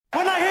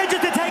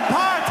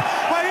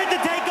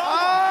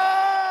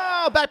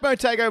Backbone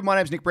Takeover. My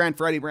name's Nick Brown,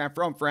 Freddie Brown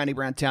from Franny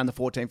Brown Town, the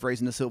 14 Frees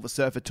and the Silver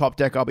Surfer Top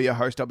Deck. I'll be your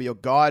host, I'll be your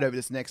guide over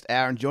this next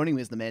hour, and joining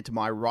me is the man to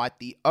my right,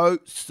 the oh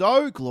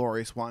so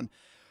glorious one,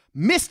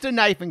 Mr.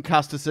 Nathan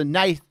Custerson.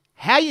 Nath,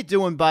 how you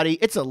doing, buddy?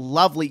 It's a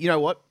lovely, you know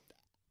what?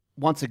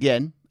 Once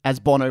again, as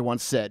Bono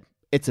once said,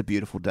 it's a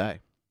beautiful day.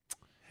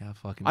 How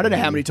fucking I don't know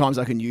how many times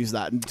I can use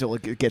that until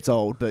it gets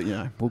old, but, you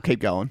know, we'll keep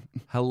going.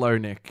 Hello,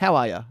 Nick. How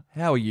are you?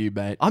 How are you,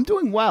 mate? I'm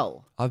doing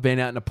well. I've been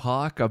out in the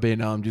park. I've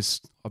been I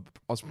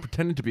was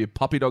pretending to be a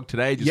puppy dog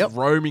today, just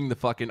roaming the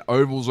fucking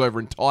ovals over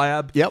in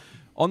Tyab. Yep.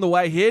 On the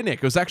way here, Nick,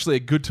 it was actually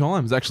a good time.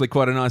 It was actually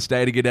quite a nice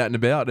day to get out and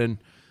about, and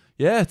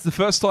yeah, it's the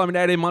first time in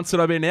 18 months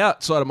that I've been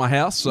outside of my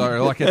house,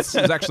 so like it's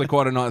actually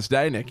quite a nice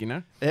day, Nick, you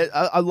know?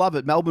 I love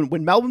it. Melbourne,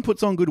 when Melbourne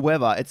puts on good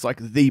weather, it's like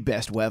the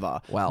best weather.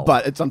 Well,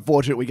 but it's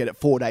unfortunate we get it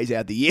 4 days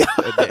out of the year.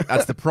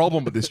 That's the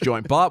problem with this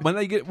joint. But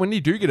when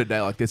you do get a day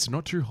like this,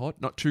 not too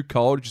hot, not too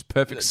cold, just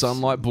perfect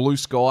sunlight, blue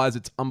skies,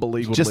 it's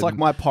unbelievable. Just like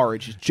my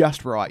porridge, it's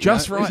just right.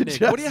 Just you know? right, Nick.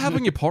 What do you have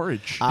in your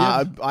porridge?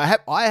 I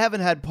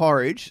haven't had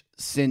porridge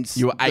since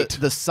you were 8.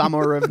 The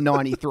summer of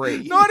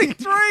 93.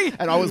 93?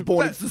 And I was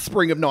born in the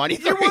spring of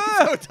 93. You were?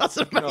 So it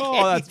doesn't make Oh,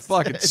 any that's sense.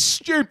 fucking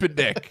stupid,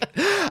 Nick.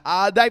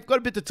 They've got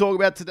a bit to talk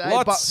about today,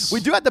 Lots. but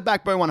we do have the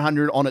Backbone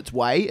 100 on its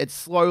way. It's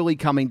slowly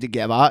coming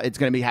together. It's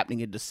going to be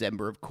happening in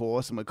December, of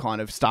course, and we're kind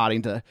of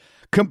starting to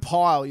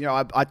compile. You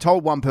know, I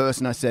told one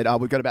person, I said,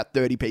 we've got about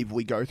 30 people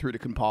we go through to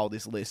compile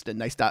this list, and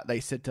they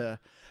said to,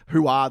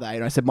 who are they?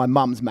 And I said, my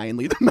mum's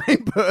mainly the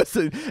main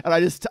person. And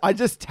I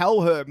just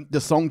tell her the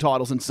song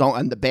titles and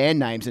the band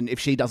names, and if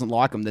she doesn't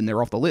like them, then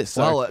they're off the list.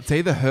 So, Well, it's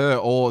either her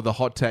or the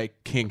hot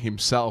take king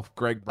himself,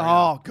 Greg Brown.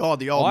 oh God,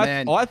 the old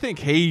man. I think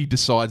he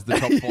decides the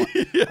top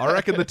 5. I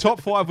reckon the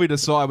top 5 we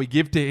decide, we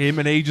give to him,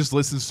 and he just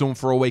listens to them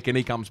for a week, and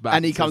he comes back.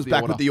 And he comes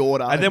back with the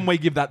order. And then we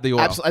give that the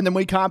order. Absolutely. And then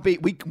we can't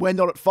we're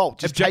not at fault.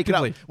 Just take it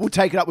up. Objectively. We'll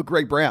take it up with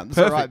Greg Brown. That's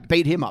all right. Perfect.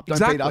 Beat him up. Don't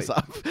beat us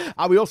Exactly.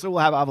 up. We also will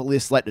have other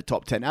lists like the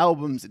top 10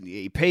 albums and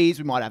the EPs.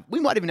 We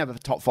might even have a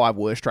top 5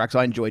 worst tracks.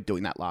 I enjoyed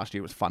doing that last year.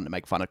 It was fun to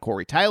make fun of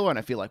Corey Taylor, and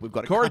I feel like we've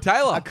got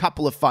a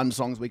couple of fun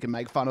songs we can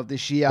make fun of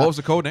this year. What was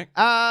it called, Nick?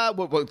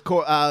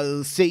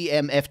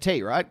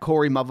 CMFT, right?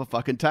 Corey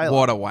motherfucking Taylor.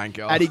 What a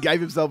wanker. And he gave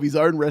himself his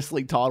own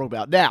wrestling title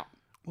bout. Now,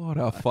 What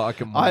a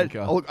fucking I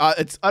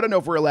wanker. don't know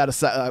if we're allowed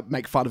to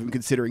make fun of him,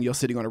 considering you're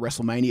sitting on a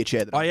WrestleMania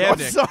chair. That I I've am, got.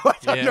 Nick. So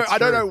Yeah, I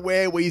don't true. know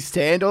where we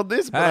stand on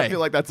this, but I Hey. feel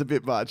like that's a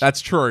bit much. That's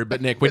true,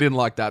 but Nick, we didn't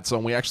like that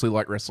song. We actually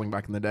liked wrestling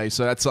back in the day,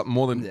 so that's something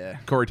more than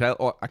Corey Taylor.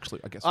 Oh,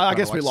 actually, I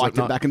guess we liked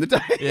him back in the day.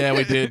 Yeah,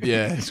 we did.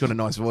 Yeah, he's got a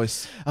nice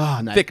voice. Oh,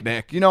 no. Thick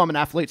neck. You know I'm an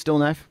athlete still,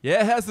 Nath.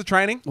 Yeah, how's the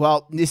training?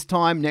 Well, this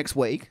time next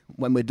week,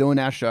 when we're doing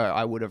our show,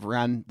 I would have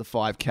ran the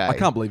 5K. I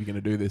can't believe you're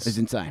going to do this. It's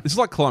insane. This is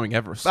like climbing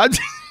Everest.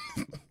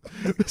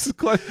 This is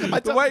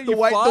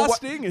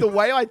The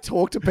way I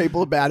talk to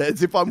people about it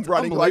is if I'm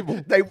running, like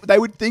unbelievable. they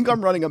would think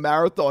I'm running a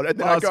marathon, and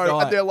then Last I go,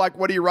 night. and they're like,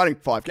 "What are you running?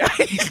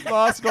 5K."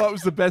 Last night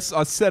was the best.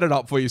 I set it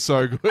up for you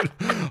so good.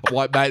 I'm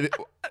like, mate,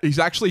 he's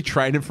actually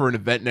training for an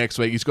event next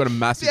week. He's got a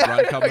massive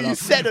run coming you up.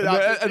 set it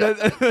up. And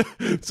then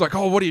it's like,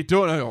 oh, what are you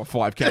doing? I go,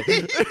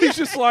 5K. He's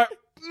just like,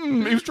 he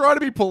was trying to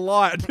be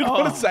polite. Didn't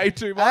want to say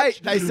too Hey,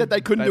 much. they said they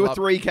couldn't do a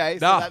 3K,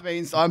 so Nah. that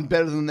means I'm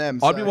better than them.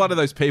 I'd be one of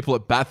those people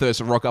at Bathurst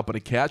and rock up on a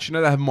couch. You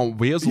know, they have them on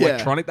wheels, Yeah.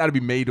 electronic. That'd be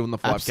me doing the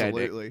 5K.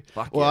 Absolutely. Nick.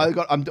 Fuck Well,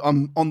 yeah.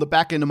 I'm on the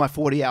back end of my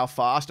 40-hour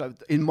fast.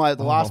 The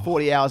last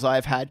 40 hours,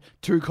 I've had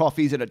 2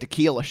 coffees and a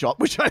tequila shot,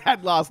 which I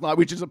had last night,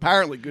 which is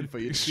apparently good for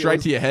you.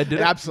 Straight to your head, did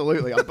it?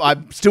 Absolutely.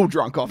 I'm still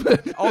drunk off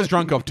it. I was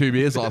drunk off 2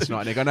 beers last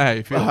night, Nick. I know how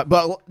you feel.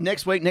 But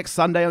next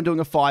Sunday, I'm doing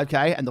a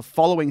 5K, and the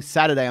following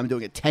Saturday, I'm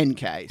doing a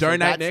 10K. So Donate,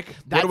 that's- Nick. What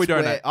that's do we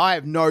donate? where- I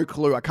have no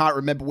clue. I can't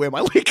remember where my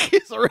link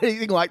is or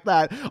anything like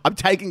that. I'm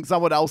taking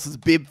someone else's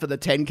bib for the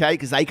 10K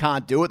because they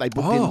can't do it. They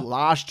booked in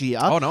last year.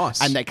 Oh,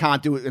 nice. And they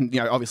can't do it. And,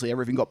 obviously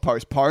everything got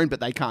postponed,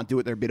 but they can't do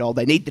it. They're a bit old.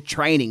 They need the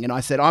training. And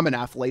I said, I'm an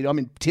athlete. I'm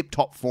in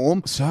tip-top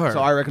form. So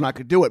I reckon I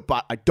could do it,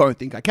 but I don't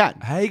think I can.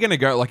 How are you going to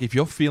go, like, if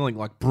you're feeling,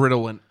 like,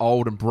 brittle and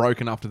old and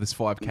broken after this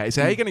 5K,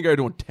 so how are you going to go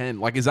to a 10?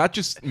 Like, is that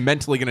just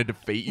mentally going to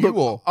defeat you?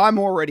 Or I'm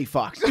already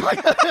fucked.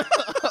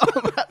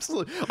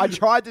 Absolutely. I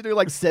tried to do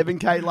like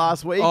 7K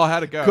last week. Oh,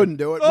 how'd it go? Couldn't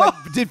do it.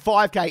 Did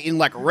 5K in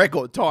like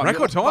record time.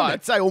 Record time,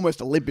 I'd say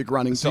almost Olympic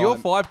running so time. your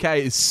 5K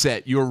is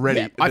set. You're ready.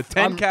 Yeah, the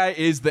 10K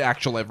is the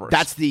actual Everest.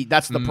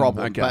 That's the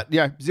problem. okay. But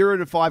 0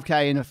 to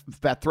 5K in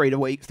about 3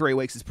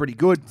 weeks is pretty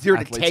good. 0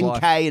 to Athlete's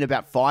 10K life. in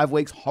about 5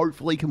 weeks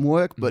hopefully can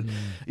work. But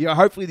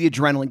hopefully the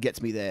adrenaline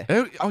gets me there.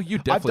 Oh, you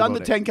definitely I've done the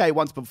got it. 10K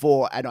once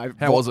before, and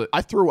How was it?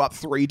 I threw up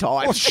 3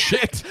 times. Oh,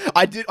 shit.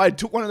 I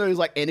took one of those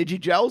like energy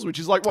gels, which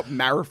is like what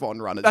marathon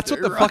runners That's do,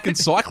 what the right? fucking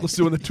cyclists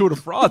do in the Tour de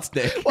France,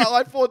 Nick. Well,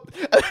 I thought,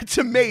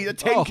 to me, the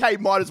 10K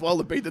might as well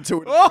have been the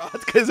Tour de Oh.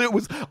 France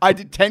because I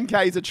did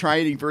 10Ks of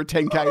training for a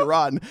 10K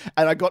run,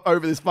 and I got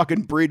over this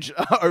fucking bridge,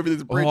 up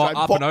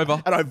and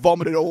over. and I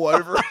vomited all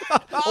over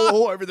it,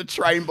 all over the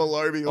train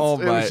below me. It was,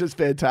 Oh, it was mate. just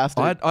fantastic.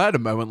 I had a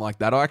moment like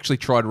that. I actually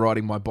tried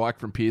riding my bike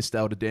from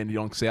Pearcedale to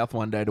Dandenong South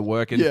one day to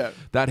work, and Yeah.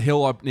 that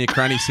hill up near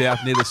Cranny South,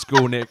 near the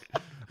school, Nick,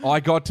 I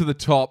got to the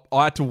top.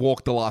 I had to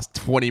walk the last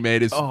 20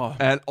 meters,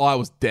 and I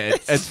was dead.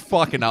 It's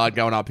fucking hard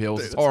going up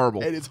hills. It's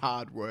horrible. It is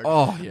hard work.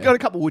 Oh, yeah. Got a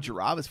couple would you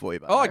rathers for you,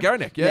 mate. Oh, go,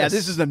 Nick. Yeah, Yes.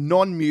 this is a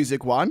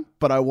non-music one,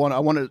 but I want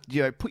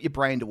to put your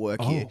brain to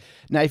work here.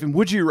 Nathan,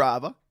 would you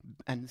rather?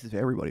 And this is for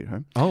everybody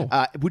at home.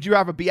 Would you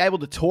rather be able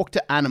to talk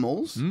to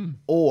animals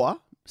or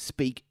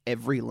speak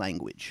every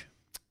language?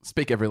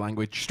 Speak every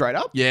language. Straight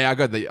up? Yeah, I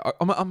got the.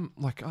 I'm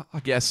like, I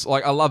guess,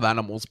 like, I love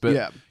animals, but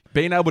Yeah.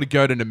 being able to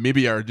go to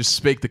Namibia and just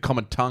speak the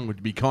common tongue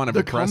would be kind of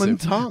impressive.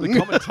 common The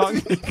common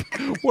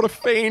tongue. What a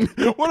fiend.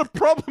 What a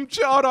problem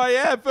child I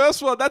am.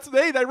 First one, that's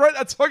me. They wrote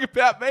that song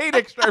about me,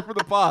 Nick, straight from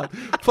the past.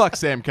 Fuck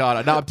Sam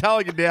Carter. No, I'm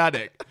telling you now,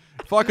 Nick.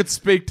 If I could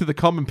speak to the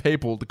common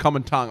people, the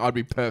common tongue, I'd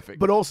be perfect.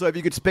 But also, if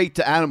you could speak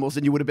to animals,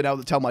 then you would have been able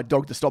to tell my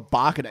dog to stop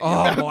barking at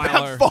you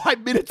Milo. about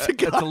 5 minutes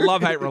ago. It's a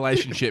love-hate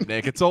relationship,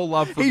 Nick. It's all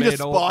love for He me. And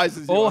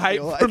despises you, all I hate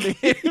feel from like.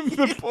 him,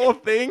 the poor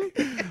thing.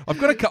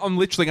 I'm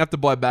literally going to have to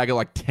buy a bag of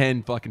like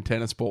 10 fucking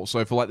tennis balls.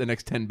 So for like the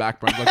next 10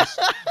 backbones,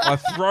 I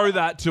throw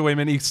that to him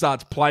and he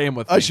starts playing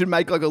with I me. should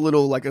make like a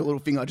little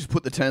thing. I just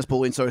put the tennis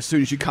ball in, so as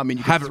soon as you come in,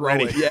 you can Have it throw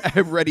ready. it.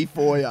 Yeah, ready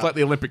for you. It's like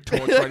the Olympic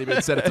torch ready, but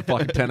instead it's a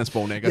fucking tennis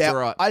ball, Nick. That's all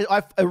right.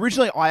 I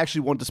originally I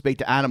actually wanted to speak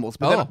to animals,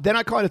 but then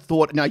I kind of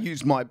thought, and I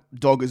used my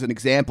dog as an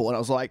example, and I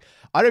was like,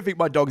 I don't think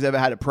my dog's ever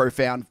had a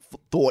profound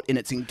thought in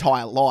its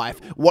entire life.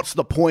 What's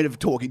the point of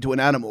talking to an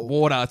animal?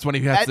 Water, it's when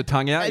he has the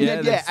tongue out.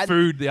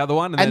 Food, the other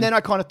one. And then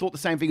I kind of thought the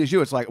same thing as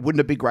you. It's like, wouldn't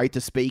it be great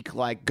to speak,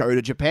 like, go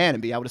to Japan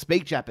and be able to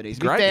speak Japanese?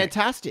 It'd be Great, Nick.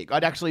 fantastic.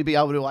 I'd actually be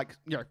able to, like,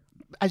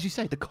 as you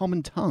say, the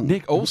common tongue.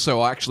 Nick,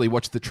 also, I actually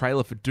watched the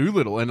trailer for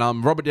Doolittle,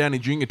 and Robert Downey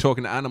Jr.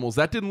 talking to animals.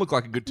 That didn't look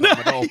like a good time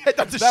at all. Yeah,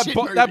 that's a that shit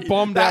that movie.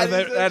 bombed That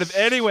out is of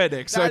anywhere,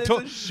 Nick. So that is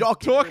a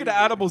shocking talking to movie.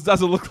 animals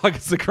doesn't look like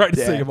it's the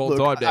greatest thing of all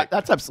time, Nick.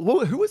 That's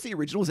absolutely. Who was the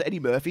original? Was it Eddie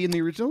Murphy in the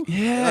original?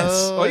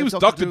 Yes. He was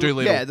Dr.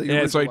 Doolittle. Yeah, the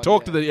so he original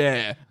talked one, to the...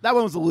 Yeah. That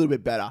one was a little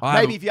bit better. I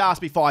Maybe haven't- if you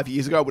asked me 5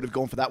 years ago, I would have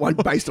gone for that one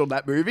based on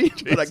that movie.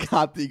 But I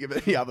can't think of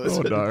any others.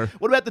 Oh, no.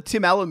 What about the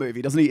Tim Allen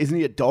movie? Isn't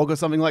he a dog or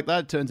something like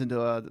that? Turns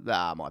into a.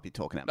 I might be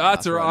talking out.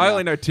 That's all right. I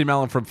only know Tim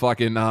Allen from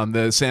fucking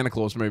the Santa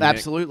Claus movie, Nick.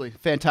 Absolutely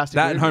fantastic.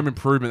 That movie. and Home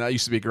Improvement. That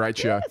used to be a great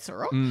show. That's all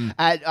right.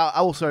 And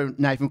also,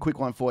 Nathan, quick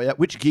one for you.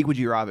 Which gig would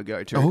you rather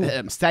go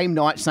to? Same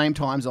night, same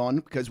times on,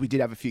 because we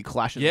did have a few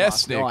clashes Yes,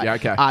 last Nick. night.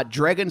 Yeah, okay.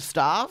 Dragon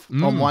Starve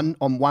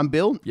on one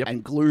bill, Yep.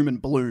 and Gloom and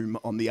Bloom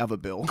on the other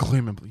bill.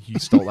 Gloom and Bloom. You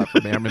stole that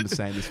from me. I remember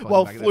saying this.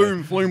 Well, back in the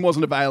day. Flume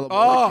wasn't available.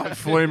 Oh,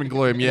 Flume and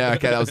Gloom. Yeah,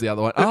 okay, that was the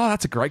other one. Oh,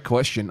 that's a great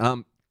question.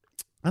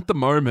 At the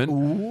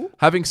moment,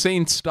 having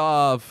seen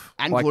Starve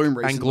And Gloom and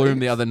recently. Gloom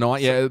the other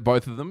night, yeah,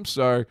 both of them.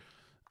 So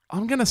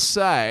I'm gonna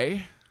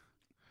say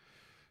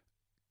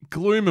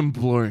Gloom and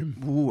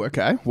Bloom. Ooh,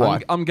 okay.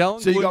 Why? I'm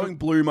going. So you're Gloom- going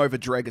Bloom over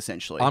Dreg,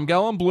 essentially. I'm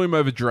going Bloom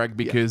over Drag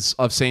because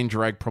I've seen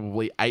Drag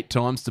probably 8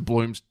 times to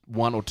Bloom's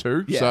 1 or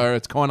 2. Yeah. So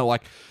it's kind of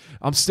like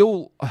I'm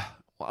still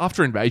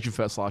after Invasion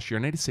Fest last year.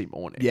 I need to see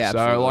more. Nick. Yeah, So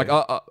absolutely.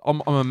 like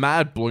I'm a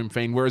mad Bloom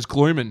fiend, whereas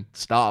Gloom and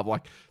Starve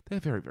like they're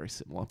very very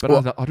similar. But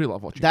Well, I do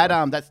love watching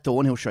that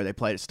Thornhill show they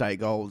played at Stay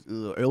Gold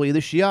earlier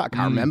this year. I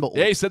can't remember.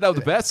 Yeah, you said that was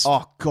the best.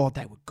 Oh God,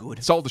 they were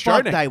good. Sold the show,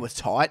 Fuck, Nick. they was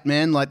tight,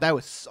 man. Like they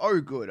were so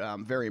good.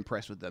 I'm very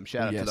impressed with them.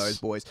 Shout out Yes. to those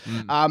boys.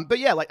 But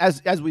yeah, like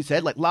as we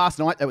said, like last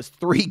night there was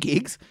 3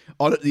 gigs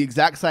on at the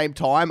exact same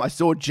time. I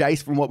saw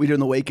Jace from What We Do in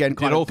the Weekend.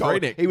 Kind Did of all 3,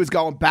 going- Nick. He was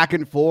going back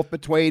and forth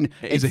between.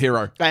 He's a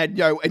hero. And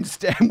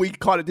instead we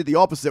kind of did the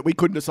opposite. We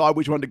couldn't decide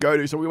which one to go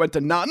to, so we went to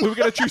none. We were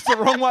going to choose the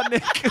wrong one,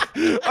 Nick.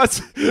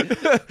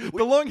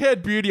 The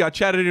long-haired beauty, I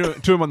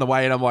chatted to him on the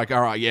way, and I'm like,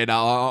 all right, yeah,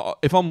 no,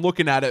 if I'm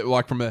looking at it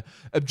like from an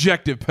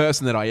objective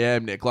person that I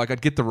am, Nick, like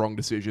I'd get the wrong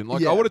decision.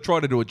 Like Yeah. I would have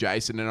tried to do a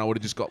Jason, and I would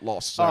have just got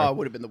lost. So. Oh, it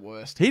would have been the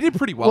worst. He did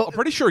pretty well. Well, I'm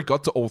pretty sure he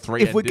got to all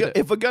 3. If and we're did it.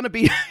 if we're gonna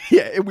be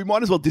we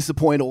might as well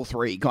disappoint all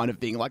 3 kind of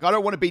thing. Like I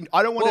don't want to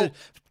Well,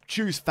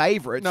 choose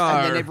favorites No.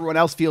 and then everyone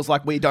else feels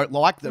like we don't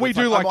like them. we It's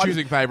do I like might-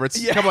 choosing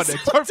favorites. Yes, Come on, Nick.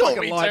 Don't that's all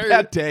fucking we lie. do.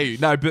 How dare you?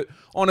 No, but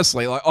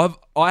honestly, like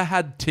I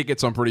had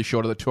tickets, I'm pretty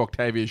sure, to the 2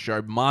 Octavia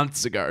show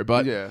months ago,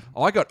 but Yeah.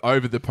 I got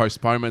over the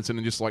postponements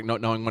and just like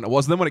not knowing when it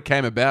was. And then when it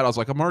came about, I was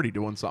like, I'm already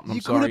doing something. I'm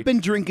You could sorry. have been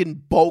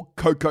drinking bulk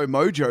Cocoa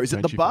Mojos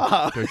at the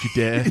bar. Don't you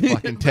dare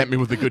fucking tempt me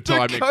with a good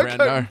time, Nick Brown.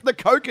 No. The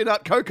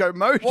coconut Cocoa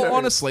Mojo. Well,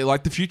 honestly,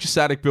 like the Future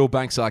Static Bill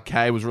Banks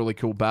Arcade was really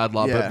cool, bad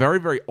love, Yeah. but very,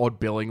 very odd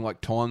billing, like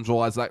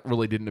times-wise, that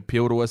really didn't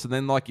appeal to us. And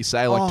then, like you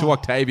say, like to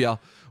Octavia,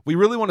 we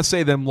really want to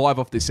see them live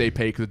off this EP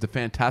because it's a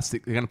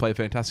fantastic. They're going to play a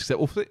fantastic set.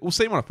 We'll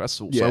see them on a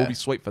festival, so Yeah. it'll be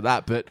sweet for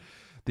that. But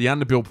the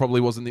underbill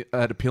probably wasn't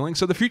that appealing.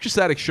 So the Future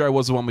Static show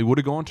was the one we would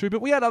have gone to, but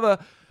we had other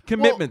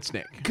commitments,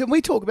 Nick. Can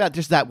we talk about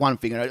just that one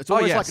thing? It's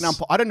always yes. like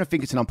I don't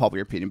think it's an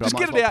unpopular opinion, but Just I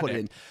might get as it well out, put it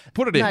Nick. in.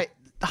 Put it in. Mate,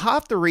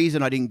 half the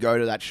reason I didn't go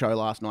to that show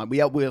last night, we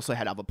also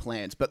had other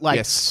plans, but like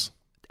Yes.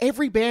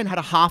 every band had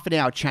a half an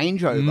hour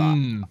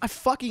changeover. I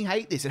fucking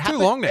hate this. It happened,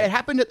 long, Nick. It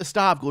happened at the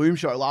Starve Gloom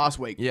show last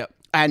week. Yep.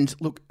 And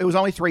look, it was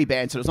only 3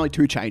 bands, so there was only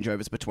 2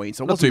 changeovers between,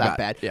 so it Not wasn't too that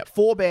bad. bad. Yep.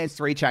 4 bands,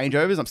 3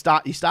 changeovers.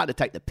 You're starting to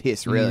take the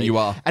piss, really. You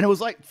are. And it was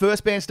like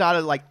first band started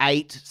at like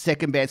 8,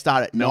 second band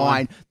started at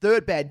 9,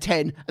 third band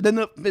 10, and then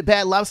the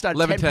band Love started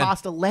 11, 10 10.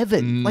 past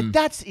 11. Like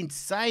that's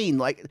insane.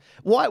 Like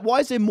why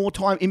is there more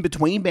time in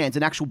between bands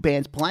and actual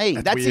bands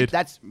playing? That's weird.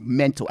 That's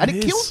mental, and it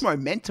is. kills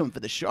momentum for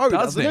the show,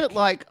 doesn't Nick. it?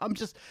 Like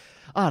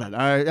I don't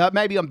know.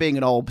 Maybe I'm being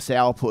an old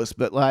sourpuss,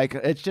 but like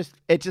it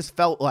just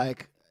felt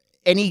like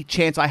any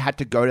chance I had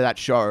to go to that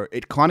show,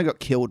 it kind of got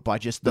killed by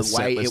just the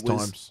way setlist it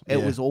was. times. It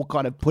Yeah. was all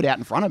kind of put out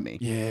in front of me.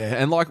 Yeah,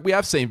 and like we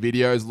have seen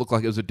videos, look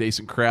like it was a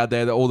decent crowd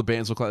there. All the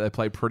bands look like they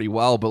played pretty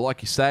well, but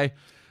like you say,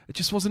 it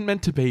just wasn't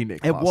meant to be,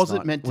 Nick. It last wasn't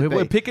night. meant to be.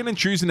 We're picking and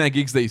choosing our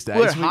gigs these days.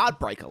 We were at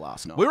Heartbreaker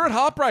last night. We were at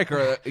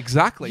Heartbreaker,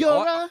 exactly.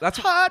 You're a That's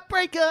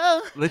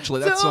heartbreaker.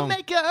 literally that song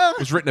filmmaker.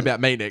 was written about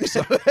me, Nick.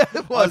 So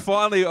I was.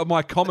 finally,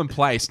 my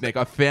commonplace, Nick,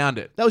 I found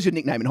it. That was your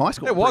nickname in high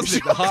school. It I'm was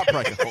pretty Nick, the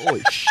Heartbreaker.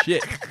 Holy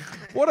shit.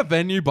 What a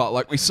venue, but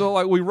like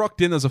we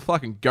rocked in. There's a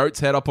fucking goat's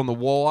head up on the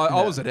wall.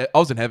 I was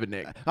in heaven,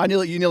 Nick.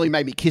 You nearly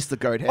made me kiss the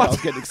goat head. I was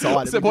getting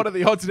excited. So what are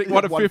the odds, Nick?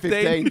 1 to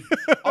 15?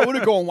 I would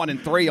have gone 1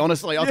 and 3.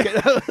 Honestly, I was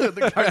getting,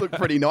 the goat looked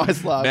pretty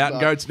nice last Mountain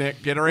night. goats,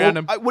 Nick. Get around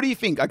them. What do you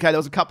think? Okay, there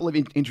was a couple of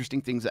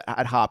interesting things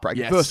at Heartbreaker.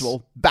 Yes. First of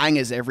all,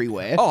 bangers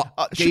everywhere. Oh,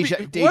 DJ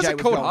why is it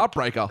was called going-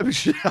 Heartbreaker?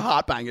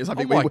 Heartbangers.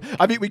 my-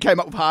 I think we came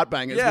up with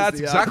Heartbangers. Yeah, was that's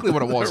exactly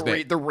what it was,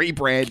 Nick. The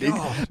rebranding,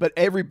 God. but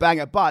every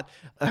banger. But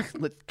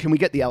can we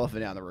get the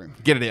elephant out of the room?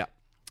 Get it out.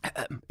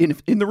 In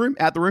the room,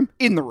 out the room,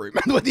 in the room.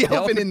 The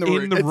elephant in the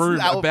room. In the It's room,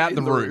 the elephant about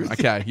in the room.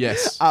 Okay,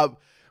 yes.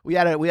 We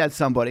had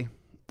somebody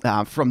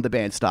from the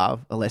band Star,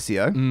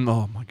 Alessio,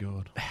 Oh my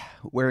god.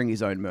 wearing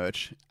his own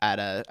merch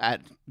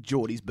at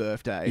Geordie's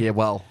birthday. Yeah,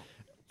 well,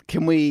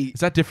 Can we?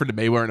 is that different to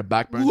me wearing a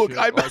backbone Look, shirt?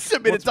 I must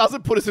admit, it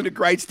doesn't put us in a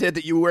great stead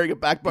that you were wearing a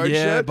backbone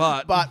Yeah, shirt.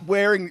 but-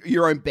 wearing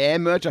your own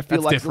band merch, I feel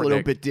That's like it's a different, little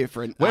Nick. bit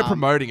different. We're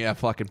promoting our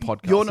fucking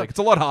podcast. You're Nick. It's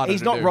a lot harder.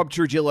 He's to not do. Rob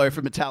Trujillo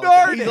from Metallica.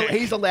 No, he's, Nick.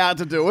 he's allowed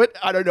to do it.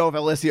 I don't know if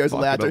Alessio's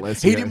allowed to.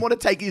 Alessio. He didn't want to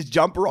take his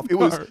jumper off. It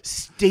was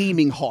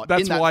steaming hot.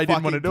 That's in that why he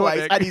didn't fucking want to do it,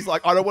 place. Nick. And he's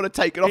like, I don't want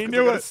to take it off He because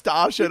I've knew got a it.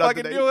 Star shirt He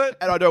fucking underneath, knew it.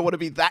 and I don't want to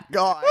be that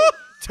guy.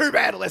 Too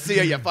bad,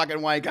 Alessio, you fucking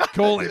wanker.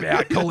 Call him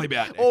out. Call him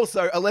out. Nick.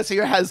 Also,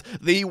 Alessio has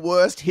the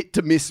worst hit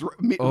to miss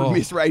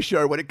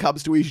ratio when it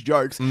comes to his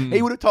jokes.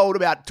 He would have told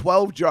about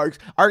 12 jokes.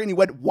 I reckon he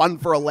went 1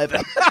 for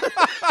 11.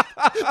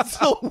 It's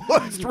the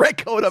worst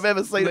record I've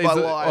ever seen in my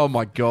life. Oh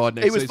my god,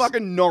 Nick. He was So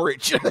fucking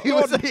Norwich. He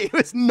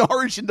was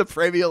Norwich in the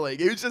Premier League.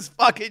 He was just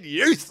fucking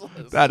useless.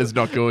 that is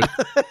not good.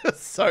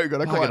 So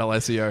good. Fucking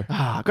Alessio.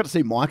 I got to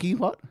see Mikey.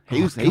 What?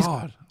 He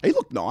God. He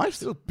looked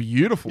nice.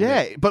 Beautiful.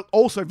 Yeah, Nick. but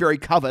also very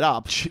covered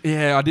up.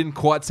 Yeah, I didn't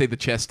quite see the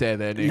chest hair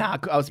there, Nick. Nah,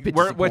 I was a bit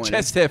We're disappointed.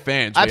 chest hair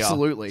fans. we are.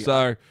 Absolutely.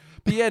 So,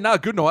 but yeah, no,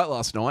 good night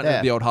last night Yeah.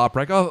 at the old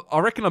Heartbreaker. I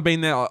reckon I've been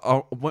there.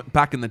 I went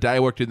back in the day. I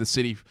worked in the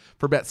city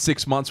for about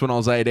 6 months when I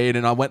was 18,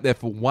 and I went there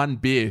for 1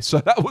 beer. So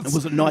that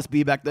was it a nice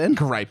beer back then?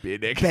 great beer,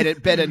 Nick.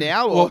 Better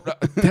now? Or?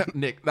 Well,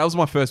 Nick, that was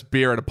my first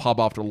beer at a pub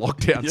after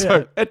lockdown.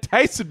 So it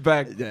tasted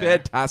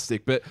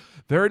fantastic, but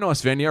very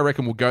nice venue. I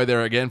reckon we'll go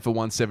there again for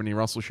 170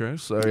 Russell show.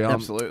 So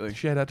Absolutely.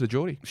 shout out to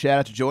Geordie. Shout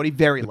out to Geordie.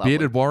 Very lovely.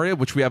 Bearded Warrior,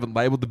 which we haven't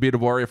labelled the Bearded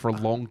Warrior for a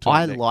long time.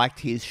 I Nick. liked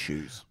his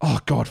shoes. Oh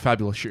God,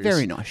 fabulous shoes.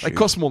 Very nice They shoes.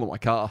 cost more than my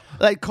car.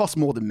 They cost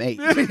more than me.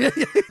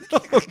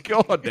 Oh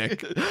God,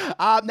 Nick.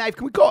 Nave,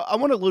 can we go? I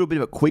want a little bit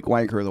of a quick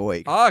wanker of the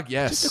week. Ah,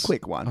 yes. Just a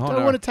quick one. Oh, Don't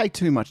no. want to take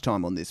too much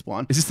time on this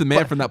one. Is this the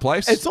man from that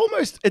place? It's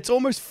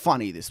almost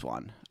funny, this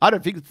one. I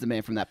don't think it's the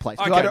man from that place.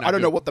 'cause Okay, I don't no, know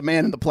good. what the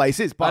man in the place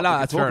is. But no, we can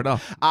that's talk fair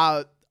about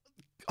enough. it.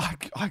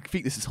 I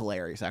think this is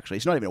hilarious, actually.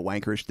 It's not even a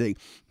wankerish thing.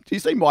 Do you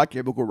see My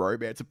Chemical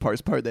Romance have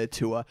postponed their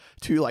tour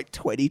to like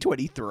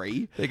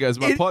 2023? There goes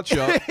my pot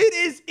shot. It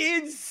is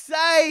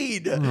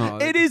insane. Oh.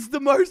 It is the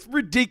most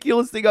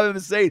ridiculous thing I've ever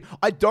seen.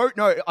 I don't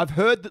know. I've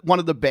heard that one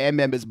of the band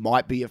members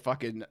might be a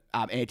fucking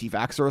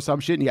anti-vaxxer or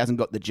some shit and he hasn't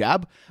got the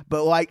jab.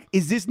 But like,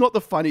 is this not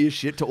the funniest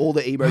shit to all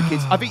the emo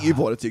kids? I think you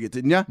bought a ticket,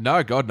 didn't you?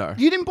 No, God, no.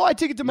 You didn't buy a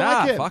ticket to My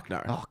Nah, Chem? fuck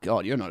no. Oh,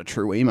 God, you're not a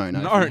true emo, no.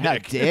 No, How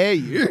Nick. dare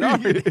you? No,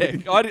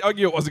 Nick. I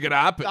knew it wasn't going to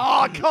happen.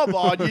 Oh, come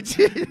on, you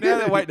did. Now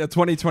they're waiting till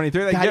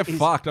 2023. They That get is-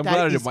 fucked. I'm that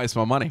glad I is didn't waste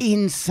my money.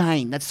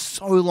 Insane. That's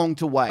so long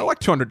to wait. They're like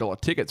 $200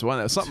 tickets, weren't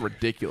they? It was something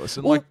ridiculous.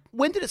 And Well, like,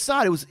 when did it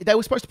start? They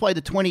were supposed to play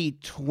the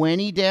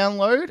 2020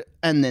 download,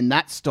 and then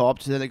that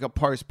stopped. Then they got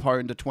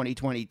postponed to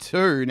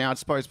 2022. Now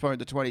it's postponed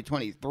to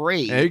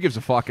 2023. yeah, who gives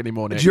a fuck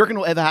anymore, Nick? Do you reckon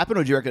it'll ever happen,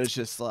 or do you reckon it's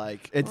just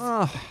like it's?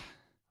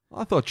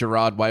 I thought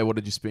Gerard Way would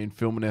have just been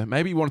filming it.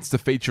 Maybe he wants to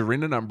feature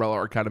in an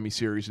Umbrella Academy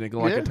series, Nick.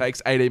 Like, Yeah. it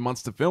takes 18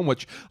 months to film,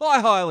 which I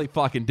highly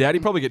fucking doubt.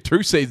 He'd probably get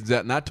 2 seasons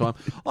out in that time.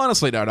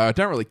 Honestly, don't know. I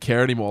don't really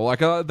care anymore. Like,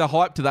 the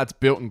hype to that's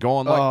built and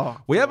gone. Like,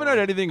 we haven't heard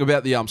anything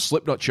about the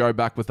Slipknot show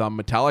back with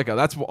Metallica.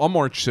 That's what I'm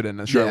more interested in,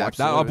 a show Yeah, like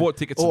that. I absolutely. bought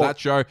tickets Or- to that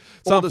show. or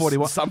Sum the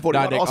 41. Sum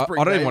 41 Nick, Osprey,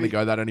 I don't even want to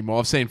baby. go that anymore.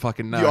 I've seen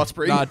fucking The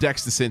Osprey?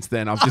 Dexter since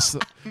then. I've just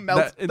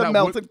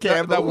Melted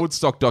Campbell. That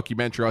Woodstock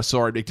documentary. I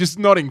saw it, Nick. Just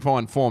not in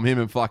fine form. Him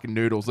and fucking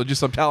Noodles. I'm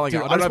telling you, Dude,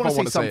 I don't know if I just want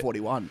want to to see see Sum it.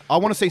 41. I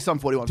want to see Sum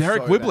 41.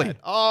 Derek so Whibley. bad.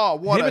 Oh,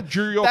 what Him a, and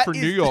Drew York that for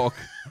is- New York.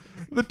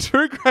 The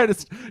two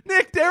greatest.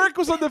 Nick, Derek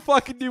was on the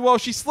fucking New While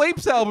She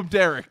Sleeps album,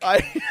 Derek.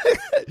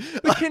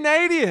 The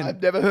Canadian.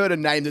 I've never heard a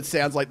name that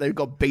sounds like they've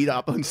got beat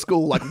up in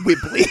school, like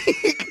Wibbly.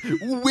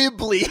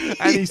 Wibbly.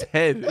 And his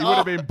head. He would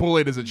have been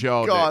bullied as a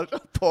child. God,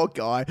 Nick. poor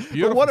guy.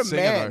 Beautiful But what a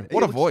singer, man. though.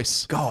 What a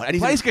voice. God, and He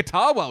plays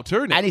guitar well,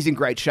 too, Nick. and he's in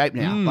great shape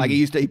now. Like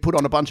he put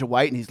on a bunch of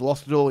weight and he's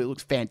lost it all. He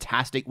looks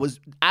fantastic. Was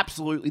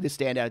absolutely the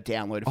standout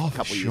download a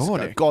couple of years ago.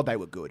 Nick. God, they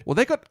were good. Well,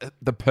 they got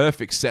the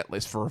perfect set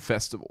list for a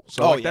festival.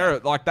 So Oh, like yeah.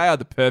 they are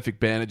the perfect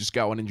band to just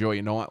go and enjoy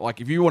your night.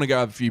 Like if you want to go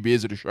have a few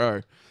beers at a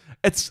show,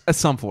 it's a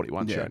Sum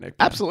 41 show, Nick.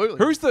 Absolutely.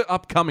 Who's the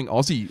upcoming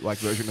Aussie like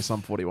version of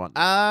Sum 41? We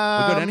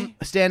got any?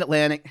 Stand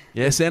Atlantic.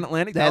 Yeah, San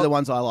Atlantic. They're the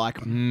ones I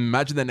like.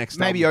 Imagine their next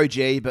Maybe album.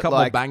 OG, but couple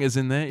like of bangers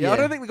in there. Yeah, yeah. I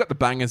don't think they got the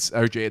bangers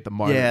OG at the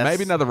moment. Yes.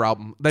 Maybe another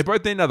album. They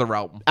both need another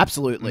album.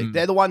 absolutely,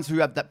 they're the ones who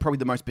have that probably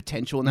the most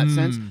potential in that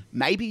sense.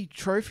 Maybe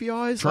Trophy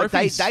Eyes. Like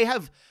Trophies. they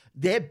have.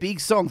 They're big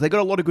songs. They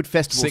got a lot of good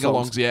festival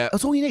Sing-alongs, songs. yeah.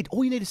 That's all you need.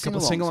 All you need is Couple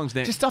of sing-alongs. sing-alongs,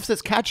 Nick. Just stuff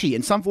that's catchy.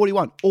 And Sum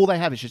 41, all they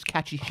have is just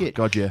catchy shit.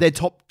 God, yeah. Their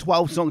top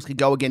 12 songs can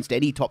go against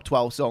any top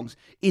 12 songs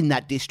in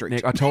that district.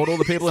 Nick, I told all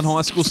the people in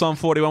high school Sum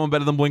 41 were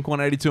better than Blink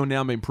 182 and now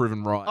I'm being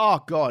proven right.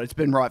 Oh, God, it's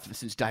been right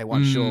since day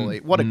one,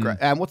 surely. What a great...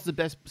 what's the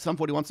best Sum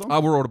 41 song?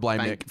 We're all to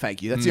blame, Nick.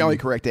 Thank you. That's the only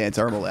correct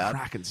answer I'm allowed.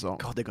 Cracking song.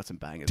 God, they got some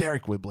bangers.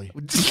 Derek Whibley.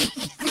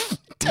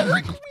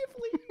 Derek Whibley.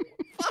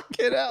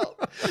 Fucking hell.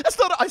 That's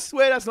not. I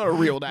swear that's not a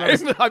real name.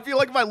 I feel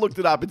like if I looked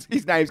it up,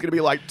 his name's going to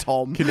be like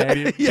Tom.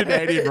 Canadian Yeah.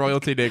 Canadian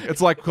royalty, Nick. It's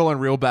like calling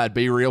Real Bad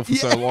Be Real for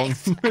so long.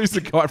 He's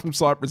the guy from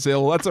Cypress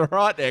Hill. That's all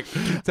right, Nick.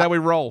 That's how we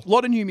roll. A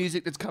lot of new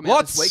music that's come out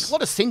Lots. this week. A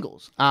lot of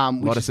singles.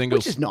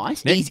 Which is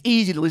nice. Nick. It's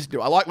easy to listen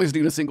to. I like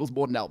listening to singles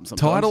more than albums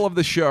sometimes. Title of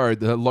the show,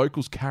 The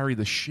Locals Carry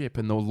the Ship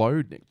and the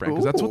Load, Nick Brown,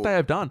 because that's what Ooh. they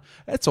have done.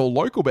 It's all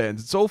local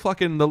bands. It's all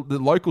fucking the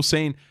local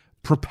scene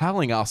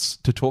propelling us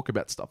to talk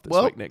about stuff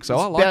this week, Nick. So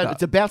I like that.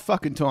 It's about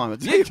fucking time.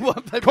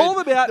 Call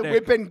them out,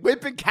 Nick.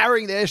 We've been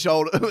carrying their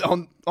shoulder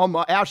on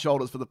our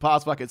shoulders for the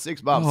past fucking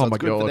 6 months. Oh so my it's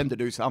good for God. them to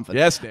do something.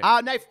 Yes, Nick.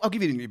 Nate, I'll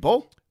give you the new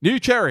ball. New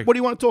Cherry. What do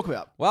you want to talk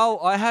about? Well,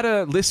 I had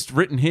a list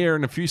written here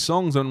and a few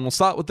songs, and we'll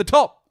start with the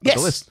top of Yes.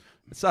 the list.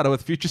 It started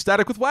with Future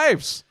Static with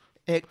Waves.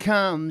 It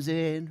comes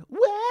in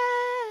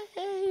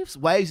waves.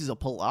 Waves is a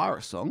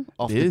Polaris song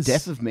off It The is.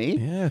 Death of Me.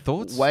 Yeah,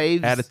 thoughts?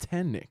 Waves. Out of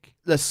 10, Nick.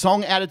 The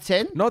song out of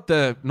 10. Not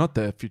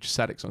the Future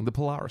Static song, the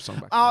Polaris song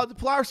back then. The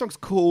Polaris song's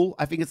cool.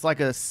 I think it's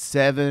like a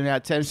 7 out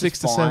of 10. It's 6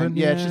 just to fine. 7,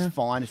 Yeah, it's yeah. just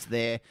fine. It's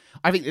there.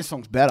 I think this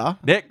song's better.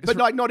 Nick, but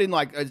like not in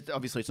like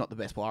obviously it's not the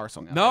best Polaris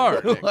song. Out No,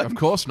 there. Nick, of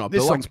course not. This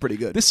but, like, song's pretty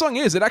good. This song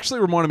is. It actually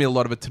reminded me a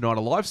lot of a Tonight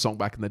Alive song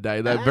back in the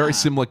day. They're very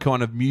similar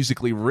kind of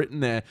musically written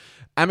there.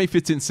 Amy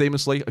fits in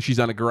seamlessly. She's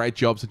done a great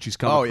job since she's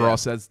come Oh,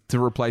 across as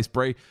to replace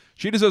Brie.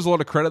 She deserves a lot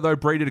of credit though.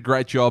 Brie did a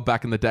great job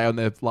back in the day on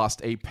their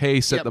last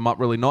EP, set Yep. them up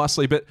really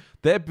nicely. But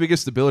their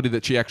biggest ability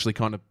that she actually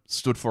kind of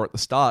stood for at the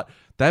start,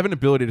 they have an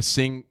ability to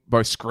sing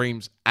both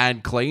screams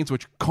and cleans,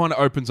 which kind of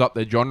opens up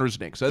their genres,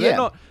 Nick. So they're Yeah.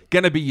 not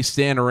going to be your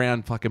stand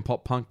around fucking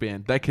pop punk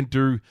band. They can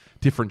do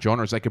different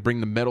genres. They can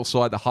bring the metal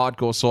side, the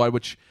hardcore side,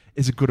 which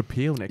is a good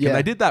appeal, Nick. Yeah. And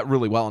they did that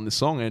really well in this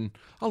song, and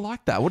I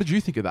like that. What did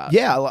you think of that?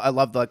 Yeah, I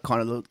love the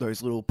kind of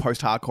those little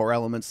post-hardcore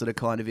elements that are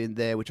kind of in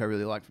there, which I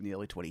really like from the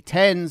early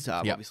 2010s.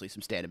 Yep. Obviously,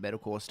 some standard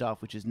metalcore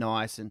stuff, which is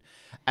nice. And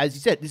as you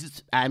said, this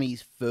is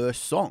Amy's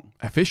first song.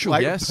 Official,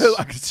 Like, yes.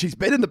 like, she's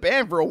been in the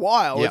band for a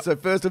while. Yep. It's her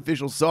first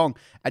official song,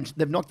 and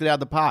they've knocked it out of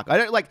the park.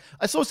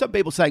 I saw some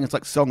people saying it's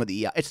like song of the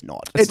year. It's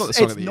not. It's not the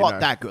song of the year, no.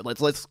 that good.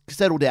 Let's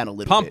settle down a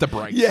little Pump bit. the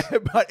brakes. Yeah,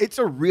 but it's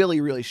a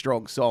really, really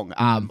strong song.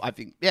 I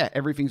think,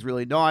 everything's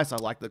really nice. I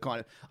like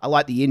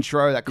the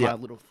intro, that kind Yeah.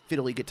 of little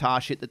fiddly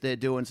guitar shit that they're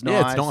doing. It's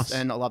Yeah, nice. it's nice.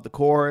 And I love the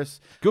chorus.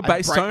 Good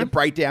bass tone. The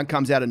breakdown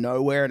comes out of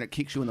nowhere and it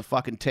kicks you in the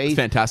fucking teeth.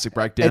 Fantastic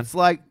breakdown. It's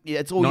like,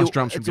 it's all Nice you,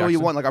 drums from it's all you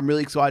Jackson. want. Like, I'm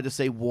really excited to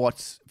see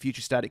what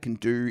Future Static can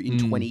do in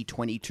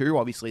 2022.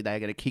 Obviously, they're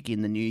going to kick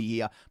in the new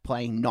year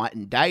playing Night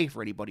and Day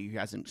for anybody who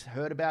hasn't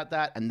heard about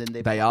that. And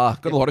then they are.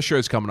 Got a lot of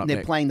shows coming up, they're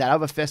Nick. playing that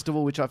other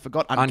festival, which I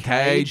forgot,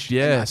 Uncaged, And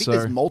yeah, I think so-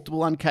 there's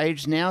multiple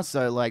Uncaged now,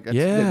 so like they've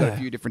Yeah. got a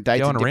few different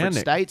dates Going in different around,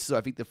 Nick. states. So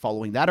I think they're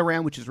following that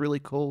around, which is really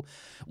cool.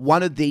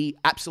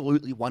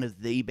 Absolutely one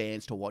of the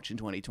bands to watch in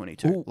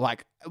 2022. Ooh.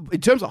 Like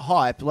in terms of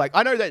hype, like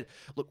I know that.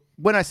 Look,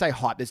 when I say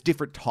hype, there's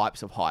different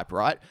types of hype,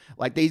 right?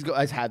 Like these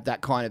guys have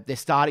that kind of. They're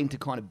starting to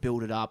kind of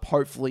build it up.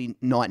 Hopefully,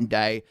 Night and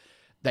Day.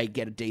 They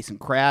get a decent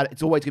crowd.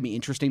 It's always going to be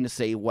interesting to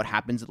see what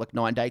happens at like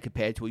 9 Day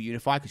compared to a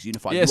Unify, because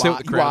Unify, Yeah, see you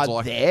what the are crowd's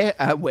like. there,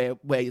 where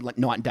like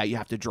 9 and Day you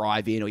have to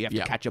drive in or you have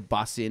Yeah. to catch a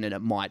bus in, and it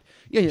might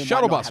you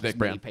Shuttle might not bus, have Nick as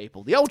many Brown.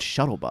 people. The old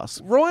shuttle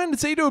bus. Ryan,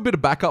 does he do a bit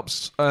of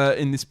backups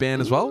in this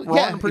band as well? Yeah,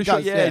 Ryan, I'm pretty he sure.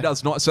 does, Yeah, yeah. he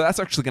does. Not so that's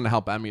actually going to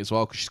help Amy as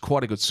well because she's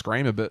quite a good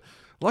screamer. But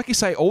like you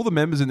say, all the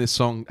members in this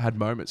song had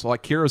moments.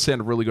 Like Kira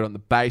sounded really good on the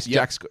bass. Yep.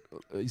 Jack's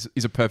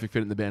he's a perfect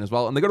fit in the band as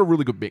well, and they got a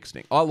really good mix,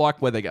 Nick. I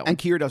like where they're going. And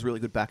Kira does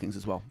really good backings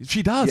as well.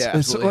 She does. Yeah,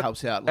 It's it really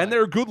helps out, like- and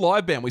they're a good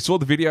live band. We saw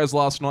the videos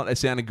last night. They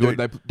sounded good.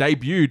 Dude. They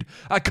debuted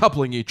a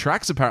couple of new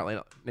tracks, apparently,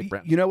 Nick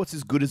Brown. You know what's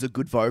as good as a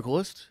good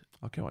vocalist?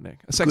 Okay, on Nick.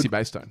 A sexy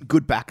bass tone.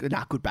 Good backup.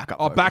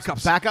 Oh, vocals.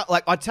 backups. Backup.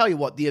 Like I tell you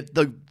what, the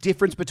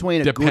difference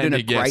between a good and a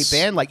Depending, great yes.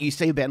 band, like you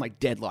see a band like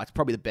Deadlight's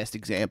probably the best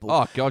example.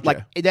 Oh, gotcha.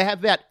 Like they have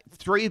about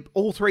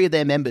all three of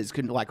their members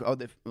can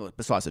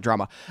besides the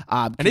drummer,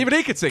 And even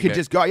he could sing it.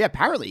 just go. Yeah,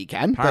 apparently he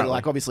can, but Apparently.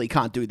 like obviously he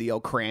can't do the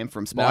old cram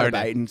from No,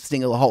 Spider-Bait and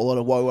sing a whole lot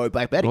of Whoa Whoa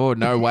Black Betty. Oh,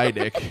 no way,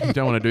 Nick. You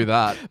don't want to do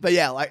that. But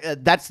yeah, like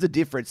that's the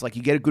difference. Like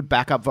you get a good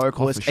backup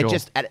vocalist, sure. it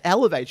just it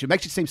elevates you,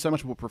 makes you seem so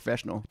much more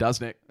professional.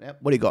 Does, Nick? Yep.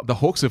 What do you got? The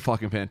hooks are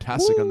fucking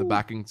fantastic on the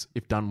backings,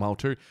 if done well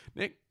too.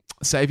 Nick,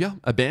 Savior,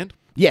 a band.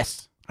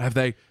 Yes. Have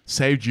they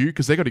saved you?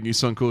 Because they got a new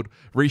song called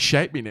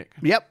Reshape Me, Nick.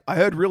 Yep. I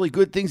heard really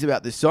good things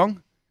about this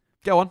song.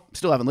 Go on.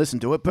 Still haven't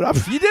listened to it, but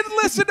You didn't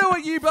listen to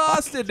it, you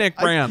bastard, Nick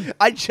Brown.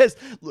 I just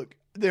look.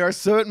 There are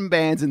certain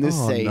bands in this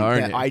Oh, scene no,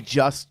 that Nick. I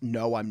just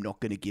know I'm not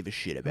going to give a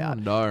shit about.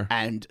 Oh, no.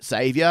 And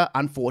Savior,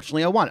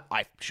 unfortunately, I won.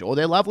 I'm sure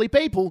they're lovely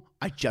people.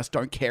 I just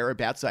don't care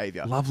about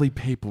Savior. Lovely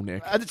people,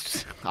 Nick.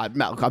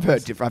 I've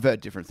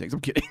heard different things.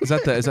 I'm kidding. Is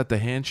that the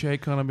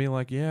handshake kind of be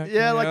like, yeah?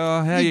 Yeah, like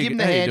how you give them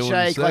the how you doing,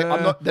 handshake. Like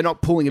sir? they're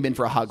not pulling him in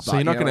for a hug. So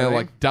you're not going to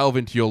like delve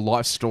into your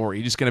life story.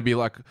 You're just going to be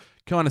like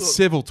kind of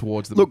civil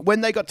towards them. Look,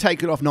 when they got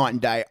taken off night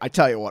and day, I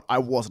tell you what, I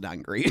wasn't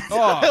angry.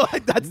 Oh,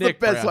 like, that's Nick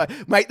the best Brown. way.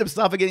 Make them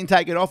suffer getting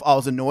taken off. I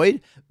was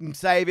annoyed.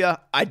 Savior,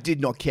 I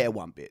did not care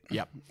one bit.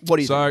 Yep. What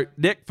do you think? So,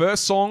 Nick,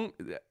 first song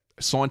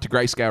signed to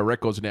Grayscale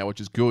Records now, which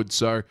is good.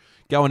 So,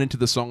 going into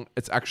the song,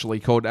 it's actually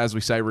called, as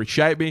we say,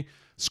 Reshape Me.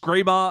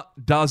 Screamer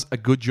does a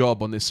good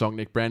job on this song,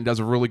 Nick Brown. Does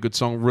a really good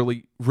song,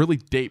 really, really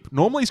deep.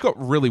 Normally, he's got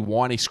really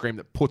whiny scream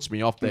that puts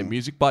me off their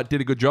music, but did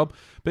a good job.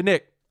 But,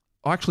 Nick,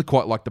 I actually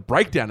quite like the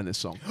breakdown in this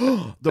song.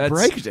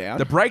 Breakdown?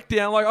 The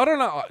breakdown, like, I don't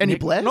know. Any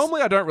Nick, bless?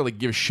 normally, I don't really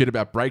give a shit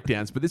about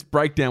breakdowns, but this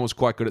breakdown was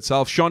quite good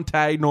itself.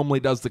 Shantae normally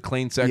does the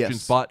clean sections,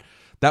 Yes. but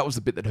that was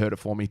the bit that hurt it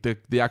for me.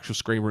 The actual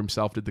screamer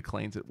himself did the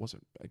cleans. It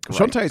wasn't a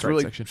great,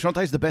 great section.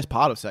 Shantae's the best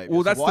part of Savior.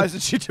 Well, So that's why the-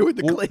 isn't she doing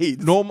the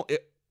cleans?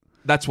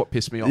 That's what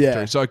pissed me off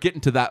Yeah. too. So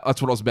getting to that,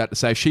 that's what I was about to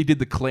say. If she did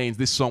the cleans,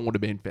 this song would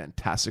have been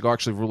fantastic. I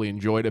actually really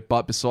enjoyed it.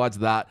 But besides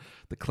that,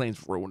 the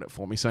cleans ruined it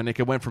for me. So Nick,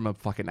 it went from a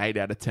fucking 8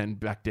 out of 10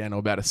 back down to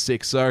about a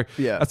 6. So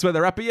Yeah. that's where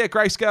they're at. But yeah,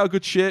 Grayscale,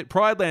 good shit.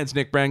 Pride Lands,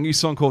 Nick Brown, new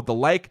song called The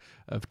Lake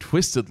of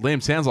Twisted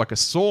Limbs. Sounds like a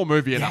Saw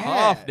movie and a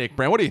half, Nick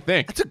Brown. What do you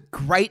think? That's a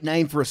great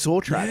name for a Saw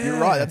track. You're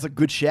right. That's a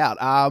good shout.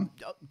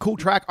 Cool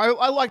track.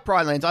 I like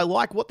Pride Lands. I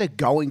like what they're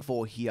going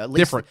for here. At least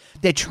Different.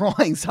 They're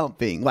trying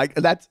something. Like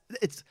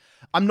it's.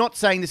 I'm not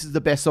saying this is the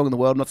best song in the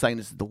world. I'm not saying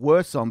this is the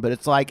worst song, but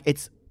it's like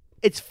it's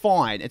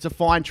fine. It's a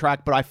fine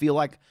track, but I feel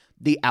like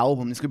the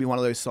album, this could be one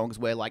of those songs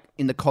where, like,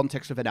 in the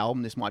context of an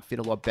album, this might fit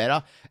a lot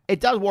better. It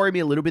does worry me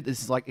a little bit.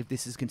 This is like, if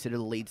this is considered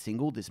a lead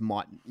single, this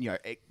might,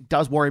 it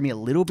does worry me a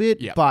little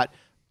bit. Yeah. But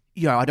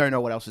I don't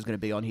know what else is going to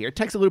be on here. It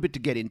takes a little bit to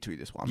get into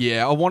this one.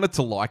 Yeah, I wanted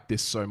to like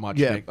this so much,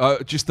 Yeah.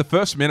 Nick. Just the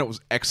first minute was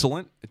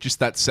excellent. Just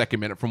that second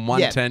minute from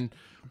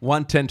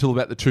 110 till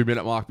about the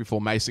 2-minute mark before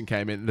Mason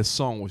came in. The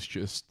song was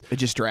just... It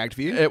just dragged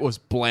for you? It was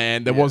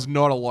bland. There was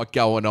not a lot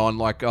going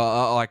on.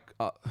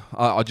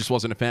 I just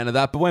wasn't a fan of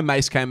that. But when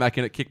Mace came back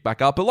in, it kicked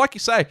back up. But like you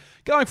say,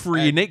 going for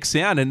a unique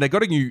sound, and they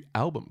got a new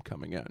album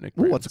coming out, Nick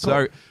Brown. what's it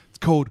called? So it's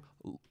called...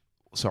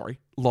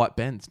 Light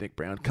Bends, Nick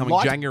Brown. Coming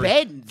Light January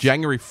Bends?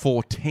 January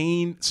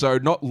 14. So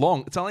not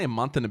long. It's only a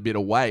month and a bit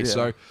away.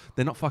 So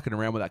they're not fucking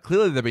around with that.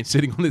 Clearly they've been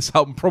sitting on this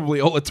album probably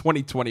all of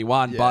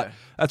 2021. But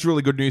that's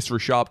really good news for a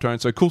Sharp Tone.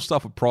 So cool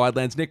stuff with Pride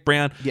Lands. Nick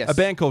Brown, Yes. a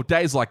band called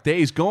Days Like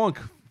These. Gone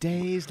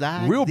Days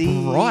like real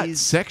these, bright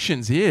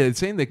sections here. It's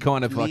seen the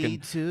kind of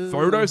fucking to-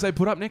 photos they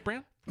put up, Nick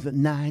Brown. the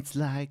nights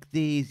like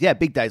these. Yeah,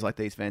 big days like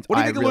these, fans. What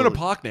do you think of Luna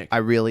Park, Nick? I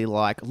really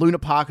like Luna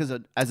Park as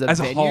a As a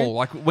venue. whole,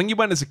 like when you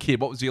went as a kid,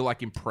 what was your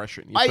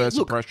impression? Your first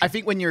impression? I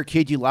think when you're a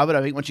kid, you love it.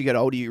 I think once you get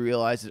older, you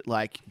realize that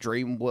like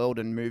Dream World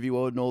and Movie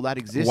World and all that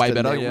exists. Way and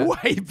better, they're yeah.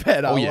 way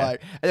better. Oh, yeah.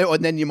 Like,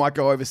 and then you might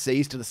go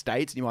overseas to the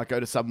States, and you might go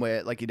to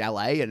somewhere like in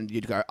LA, and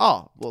you'd go,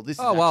 oh, well, this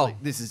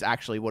is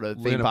actually what a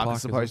theme Luna park Park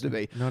is supposed to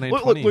be. is like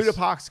Look, 1920s. Luna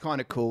Park's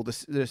kind of cool. The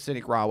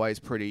Scenic Railway is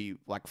pretty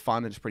like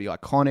fun and it's pretty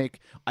iconic.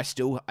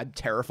 I'm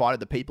terrified of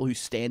the people who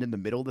stand in the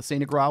middle of the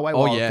Scenic Railway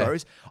while yeah. it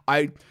goes.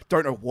 I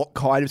don't know what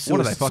kind of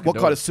What are they fucking what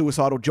kind doing? of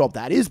suicidal job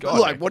that is. But God,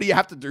 like, Nick. what do you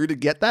have to do to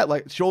get that?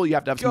 Like, surely you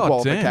have to have some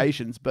God damn.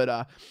 qualifications.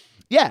 But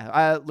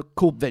look,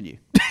 cool venue.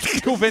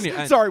 Cool venue.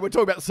 And Sorry, we're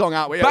talking about the song,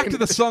 aren't we? back to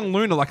the song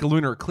Luna, like a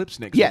lunar eclipse,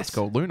 Nick. Yes. It's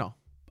called Luna.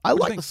 I What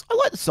do like you the I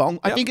like the song.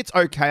 I Yep. think it's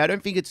okay. I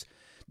don't think it's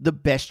the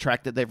best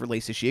track that they've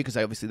released this year because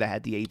obviously they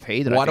had the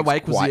EP. That Wide I think's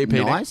Awake was the quite EP,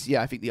 Nick? nice.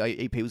 Yeah, I think the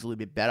EP was a little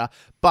bit better.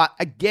 But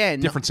again,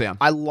 Different sound.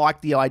 I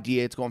like the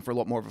idea. It's gone for a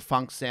lot more of a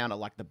funk sound. I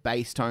like the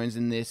bass tones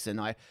in this,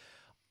 and I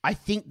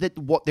think that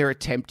what they're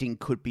attempting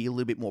could be a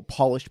little bit more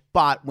polished,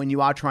 but when you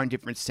are trying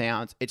different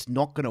sounds, it's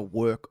not going to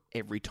work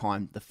every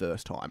time the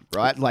first time,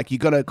 right? Like you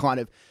got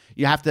to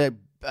you have to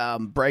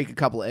break a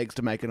couple of eggs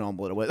to make an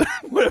omelet, or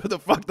whatever the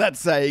fuck that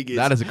saying is.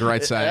 That is a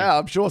great saying. Yeah,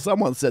 I'm sure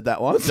someone said that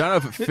once. Don't know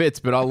if it fits,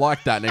 but I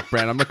like that, Nick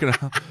Brown. I'm not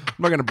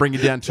not going to bring you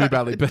down too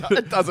badly, but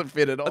It doesn't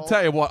fit at all. I'll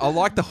tell you what, I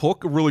like the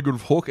hook, a really good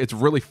hook. It's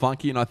really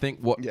funky, and I think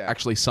what Yeah.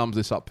 actually sums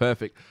this up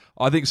perfect,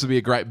 I think this would be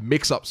a great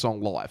mix-up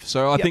song live.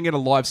 So I think in a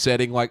live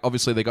setting, like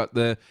obviously they got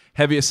the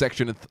heavier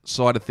section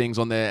side of things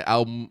on their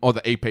album, or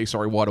the EP,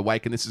 sorry, Wide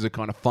Awake, and this is a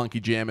kind of funky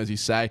jam, as you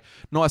say.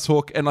 Nice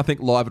hook, and I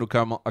think live it'll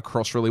come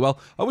across really well.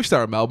 I wish they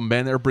were a Melbourne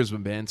band. They're a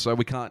Brisbane band, so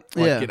we can't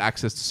get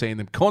access to seeing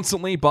them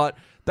constantly, but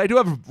they do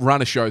have a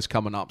run of shows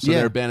coming up, so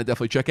they're a band to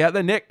definitely check out.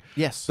 Then, Nick,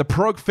 Yes. the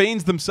prog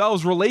fiends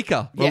themselves,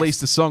 Relika,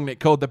 released a song,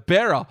 Nick, called The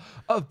Bearer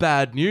of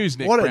Bad News,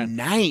 Nick. What a Brown.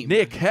 name.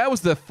 Nick, how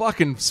was the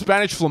fucking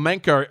Spanish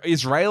flamenco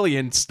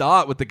Israeli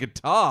start with the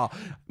guitar?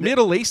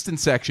 Middle Eastern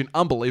section,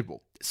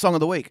 unbelievable. Song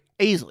of the week.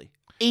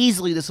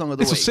 Easily the song of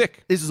the week. This is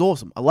sick. This is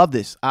awesome. I love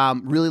this.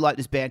 Really like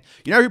this band.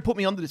 You know who put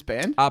me onto this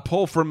band?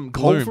 Paul from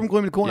Gloom. Paul from Gloom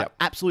in the Corner. Yep.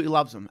 Absolutely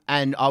loves them.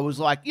 And I was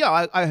like,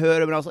 I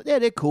heard them and I was like, yeah,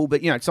 they're cool.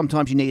 But,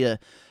 sometimes you need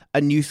a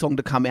new song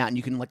to come out and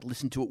you can like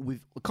listen to it with,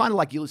 kind of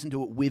like you listen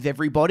to it with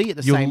everybody at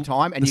the same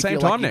time. And the you same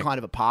feel time, like you're Nick. kind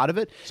of a part of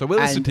it. So we'll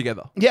listen And,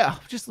 together. Yeah,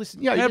 just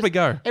listen. How'd we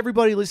go?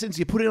 Everybody listens.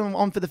 You put it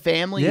on for the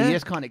family. Yeah. And you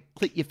just kind of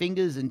click your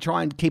fingers and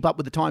try and keep up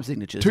with the time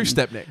signatures.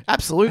 Two-step, Nick.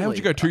 Absolutely. How would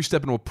you go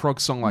two-step into a prog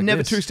song like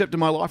Never this? two-stepped in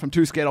my life. I'm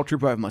too scared. I'll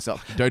trip over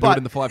myself. Don't do it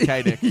in the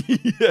 5K,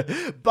 Nick.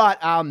 Yeah.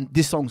 But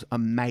this song's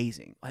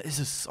amazing. Like, this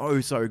is so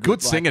good. Good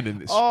Like, singing in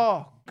this.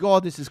 Oh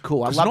God, this is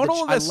cool. I love not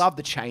all of this- I love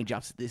the change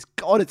ups of this.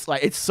 God,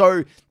 it's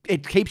so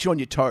it keeps you on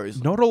your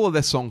toes. Not all of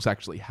their songs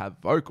actually have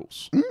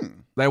vocals.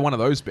 They're one of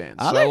those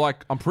bands. Are so, they?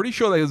 like, I'm pretty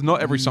sure there's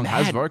not every song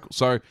has Mad. vocals.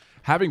 So,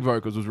 having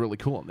vocals was really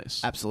cool on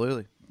this.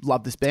 Absolutely.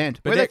 Love this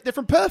band. But They're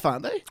from Perth,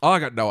 aren't they? I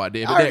got no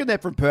idea. But I reckon they're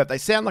from Perth. They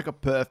sound like a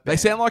Perth band. they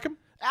sound like them.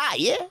 Ah,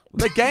 yeah.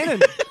 They're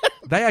gaining.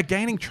 They are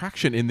gaining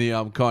traction in the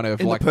kind of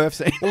In the like Perth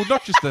scene. Well,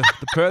 not just the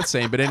Perth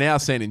scene, but in our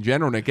scene in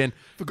general. And again,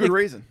 For good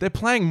reason. They're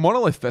playing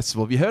Monolith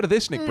Festival. Have you heard of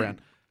this, Nick Brown?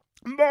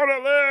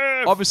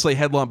 Monolith! Obviously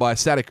headlined by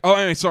Static. Oh,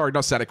 I mean, sorry,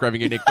 not Static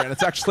Raving and Nick Brown.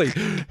 It's actually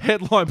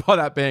headlined by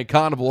that band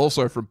Carnival,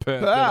 also from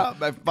Perth. Ah,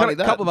 funny a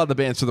that. couple of other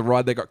bands to the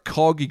ride. They got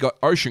Cog, you got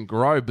Ocean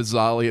Grove,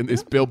 bizarrely, in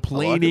this Bill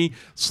Pliny,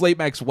 Sleep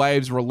Makes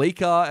Waves,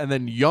 Relika, and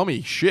then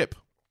Yomi Ship.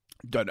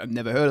 I've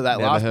never heard of that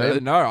Never last heard band.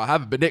 it. No, I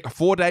haven't. But Nick,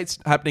 4 dates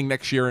happening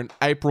next year in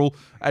April.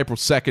 April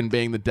 2nd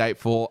being the date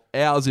for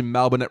ours in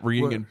Melbourne at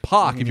Reunion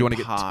Park if you want to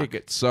get Park.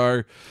 tickets.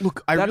 So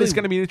Look, that really- is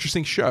going to be an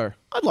interesting show.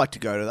 I'd like to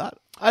go to that.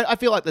 I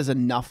feel like there's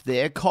enough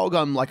there. Cog,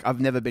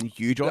 I've never been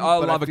huge on. I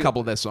but love a feel- couple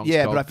of their songs.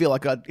 Yeah, Cog. but I feel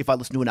like if I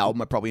listen to an album,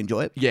 I'd probably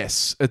enjoy it.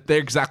 Yes, they're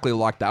exactly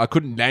like that. I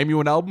couldn't name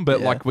you an album, but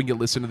Yeah. like when you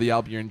listen to the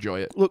album, you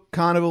enjoy it. Look,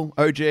 Carnival,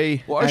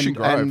 OG, Well, Ocean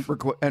Grove. and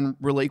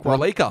Reliqua.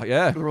 Relika,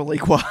 yeah.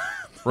 Reliqua.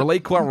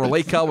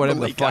 Relika, whatever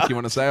the fuck you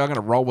want to say. I'm going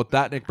to roll with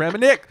that, Nick Brown. But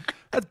Nick,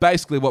 that's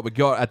basically what we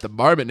got at the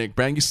moment, Nick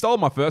Brown. You stole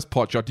my first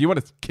pot shot. Do you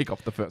want to kick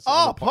off the first?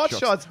 Oh, pot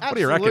shots. What do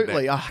you reckon,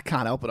 Absolutely. Nick? Oh, I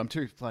can't help it. I'm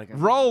too bloody.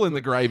 Roll in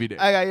the gravy, Nick.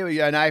 Okay, here we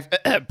go, Nave.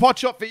 Pot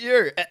shot for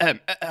you.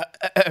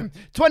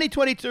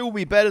 2022 will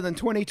be better than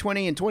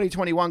 2020 and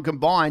 2021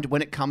 combined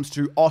when it comes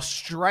to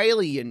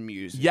Australian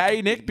music.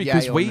 Yay, Nick,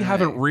 because Yay or we nay?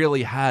 haven't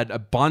really had a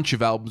bunch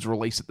of albums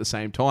released at the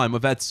same time.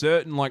 We've had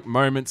certain like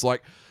moments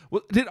like,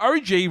 well, did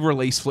OG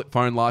release Flip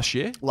Phone last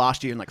year?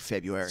 Last year in like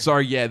February. So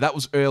yeah, that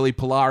was early.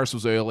 Polaris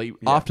was early.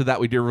 After that,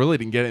 we really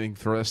didn't get anything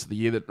for the rest of the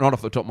year. That not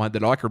off the top of my head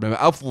that I can remember.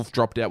 Alpha Wolf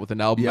dropped out with an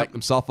album, Yep. Make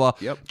Them Suffer.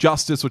 Yep.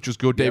 Justice, which was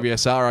good.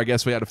 DVSR, I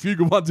guess we had a few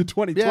good ones in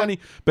 2020,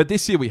 but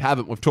this year we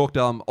haven't. We've talked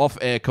off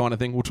air kind of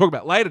thing. We'll talk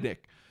about later,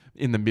 Nick,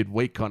 in the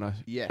midweek kind of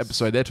Yes.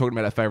 episode. They're talking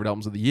about our favorite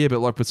albums of the year, but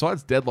like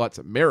besides Deadlights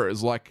and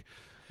Mirrors, like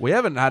we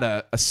haven't had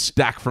a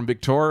stack from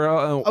Victoria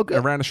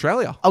around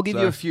Australia. I'll give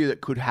So, you a few that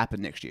could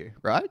happen next year,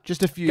 right?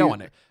 Just a few. Go on,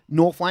 Nick.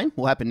 Northlane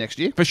will happen next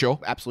year. for sure.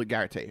 Absolute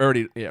guarantee.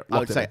 Already, yeah.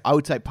 locked it in. I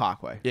would say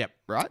Parkway. Yep.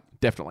 Right?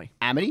 Definitely.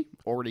 Amity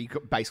already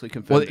basically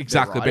confirmed. Well, that they're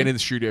exactly. Been writing. in the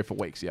studio for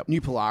weeks. Yep. New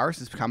Polaris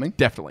is coming.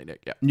 Definitely,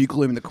 Nick. Yep. New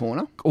Gloom in the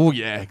Corner. Oh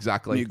yeah,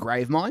 exactly. New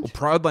Gravemind.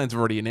 Proudlands have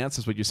already announced,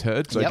 as we just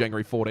heard, so Yep.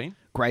 January 14.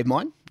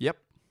 Gravemind. Yep.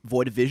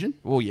 Void of Vision.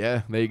 Oh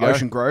yeah, there you go.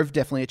 Ocean Grove,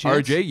 definitely a chance.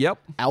 OG, yep.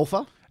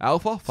 Alpha.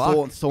 Alpha,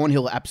 fuck.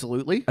 Thornhill,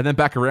 absolutely. And then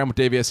back around with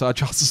DVSR,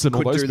 Justice, and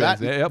all Could those do that.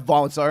 bands. Yeah, yep.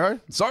 Violent Soho.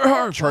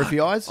 Soho, Trophy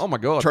Eyes. Oh my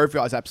god. Trophy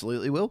Eyes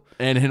absolutely will.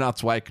 And In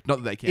Heart's Wake, not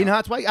that they count. In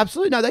Heart's Wake,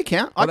 absolutely. No, they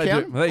count. I they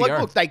count. do. There you Like, go.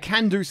 look, they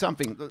can do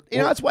something. In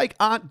Well- Heart's Wake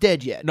aren't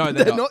dead yet. No,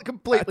 they're they're not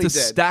completely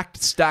That's a dead.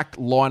 stacked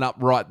lineup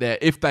right there.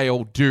 If they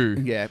all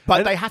do, Yeah,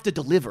 but they have to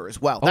deliver as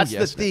well. That's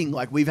yes, the thing.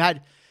 Like we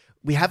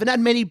haven't had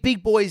many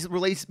big boys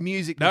release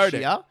music No, this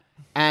Nick. year.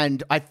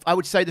 And I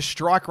would say the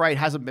strike rate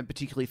hasn't been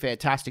particularly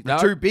fantastic. The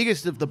No. two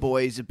biggest of the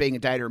boys, being a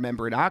data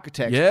member and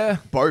architect, Yeah.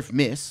 both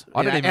miss.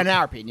 I didn't even- in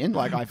our opinion,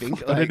 like I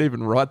think. I didn't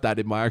even write that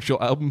in my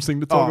actual album thing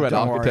to talk about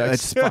don't worry.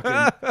 architects.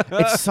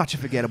 It's such a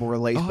forgettable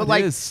release. Oh, but it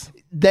like is.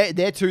 they're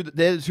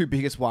the two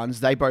biggest ones.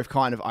 They both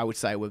kind of, I would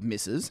say, were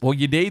misses. Well,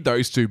 you need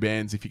those two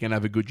bands if you're going to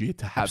have a good year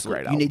to have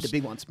Absolutely. great You albums. need the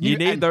big ones. You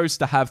need And- those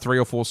to have 3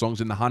 or 4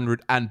 songs in the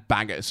 100 and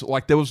bangers.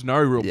 Like, there was no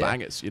real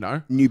bangers, you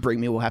know? New Bring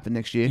Me will happen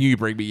next year. You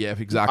bring me, yeah,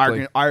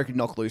 exactly. I reckon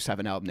Knock Loose have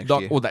an album next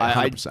Knock- year. well, they- I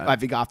 100%.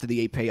 think after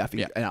the EP, I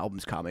think an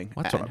album's coming.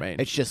 That's what I And mean.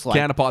 It's just like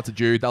Counterparts of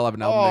Jude, they'll have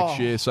an album next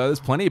year. So there's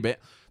plenty of it.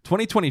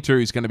 2022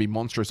 is going to be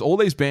monstrous. All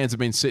these bands have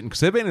been sitting, because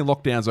they've been in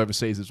lockdowns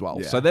overseas as well.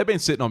 Yeah. So they've been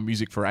sitting on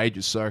music for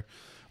ages. So,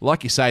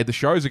 like you say, the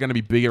shows are going to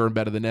be bigger and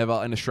better than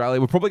ever in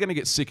Australia. We're probably going to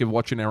get sick of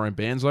watching our own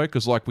bands, though,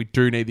 because we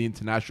do need the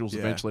internationals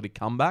eventually to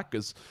come back,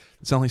 because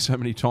it's only so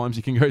many times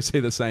you can go see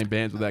the same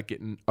bands without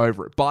getting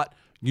over it. But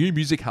new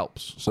music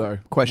helps. So,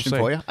 question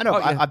we'll for see. you. I know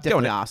I've definitely Go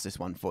on. asked this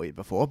one for you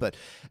before, but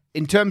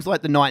in terms of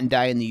like the Night and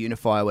Day and the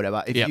Unify or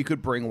whatever, if Yep. you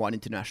could bring one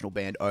international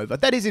band over,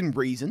 that is in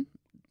reason.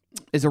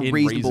 Is a In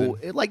reasonable,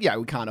 like,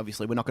 we can't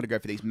obviously, we're not going to go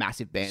for these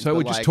massive bands. So but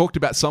we just like, talked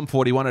about Sum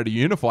 41 at a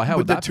Unify. How but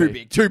would they're that too be?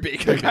 big, too big.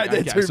 Okay,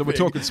 they're okay, too so we're big.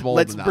 talking smaller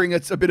Let's than that. bring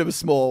it a bit of a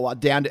small one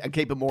down and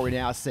keep it more in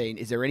our scene.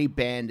 Is there any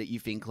band that you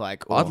think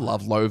like? I'd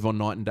love Loathe on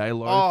Night and Day.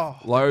 Oh,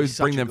 Loathe,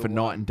 such bring a them good for one.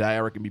 Night and Day. I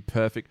reckon it'd be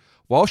perfect.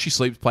 While She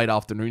Sleeps played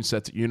afternoon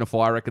sets at Unify,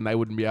 I reckon they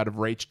wouldn't be out of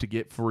reach to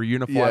get for a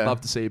Unify. Yeah. I'd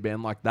love to see a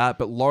band like that.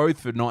 But Loathe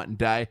for Night and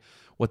Day,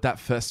 what that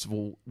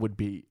festival would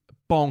be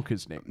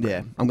bonkers, Nick.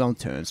 Yeah, I'm going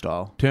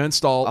Turnstile.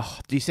 Turnstile. Oh,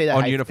 do you see that?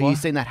 On Have Unify? you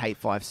seen that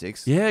Hate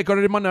 5-6? Yeah, got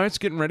it in my notes,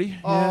 getting ready. Yeah.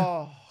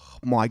 Oh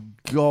my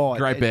god!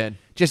 Great band.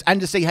 Just and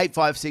to see Hate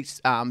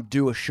 5-6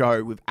 do a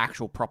show with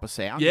actual proper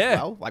sound. Yeah. as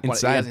well. Like what,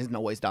 he Insane. hasn't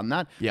always done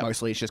that. Yep.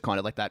 Mostly it's just kind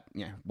of like that.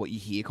 What you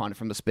hear kind of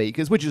from the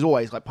speakers, which is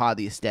always like part of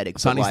the aesthetic.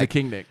 but, Sonny's the like,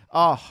 king, Nick.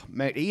 Oh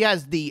mate, he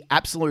has the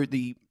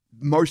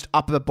most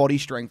upper body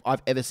strength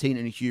I've ever seen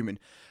in a human.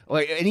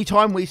 Like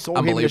anytime we saw him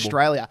in Unbelievable.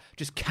 Australia,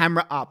 just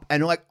camera up,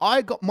 and like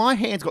my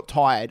hands got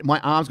tired, my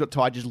arms got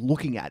tired just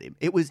looking at him.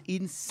 It was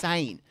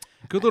insane.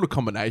 Good little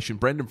combination.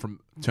 Brendan from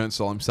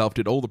Turnstile himself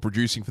did all the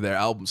producing for their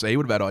album, so he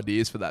would have had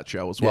ideas for that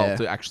show as well Yeah.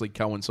 to actually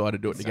coincide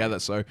and do it together.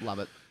 So Love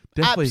it.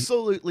 Definitely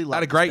Absolutely love it.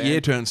 had a great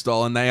year,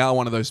 Turnstile, and they are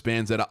one of those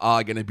bands that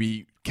are going to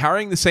be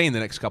carrying the scene the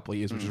next couple of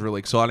years, which is really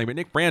exciting. But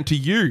Nick Brown, to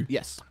you,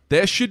 Yes.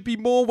 there should be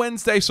more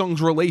Wednesday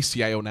songs released,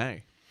 yay or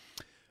nay?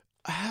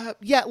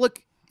 Yeah, look,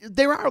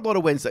 there are a lot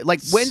of Wednesday. Like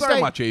Wednesday, So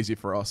much easier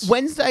for us.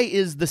 Wednesday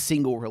is the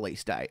single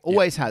release day.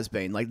 Always has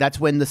been. Like that's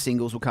when the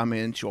singles will come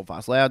in. Short,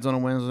 Fast, Loud's on a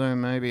Wednesday,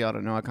 maybe. I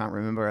don't know. I can't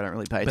remember. I don't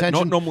really pay but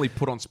attention. not normally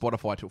put on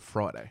Spotify till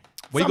Friday.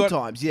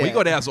 Sometimes, yeah. We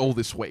got ours all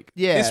this week.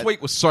 Yeah. This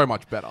week was so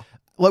much better.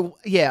 Well,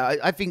 yeah,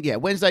 I think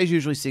Wednesday's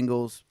usually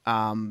singles.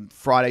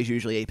 Friday's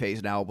usually EPs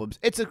and albums.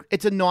 It's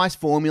a nice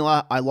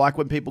formula. I like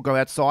when people go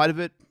outside of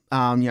it.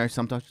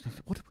 Sometimes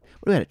what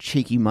about a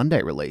cheeky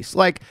Monday release?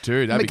 Like,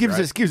 Dude, that'd it be gives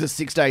great. us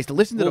 6 days to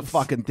listen to the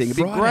fucking thing. It'd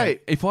be Friday-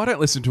 great. If I don't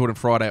listen to it on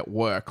Friday at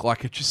work,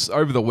 like it's just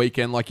over the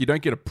weekend, like you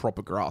don't get a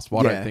proper grasp. I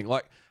Yeah. don't think.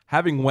 Like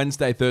having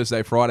Wednesday,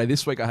 Thursday, Friday.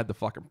 This week I had the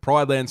fucking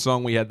Pride Land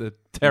song. We had the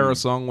Terror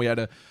song. We had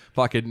a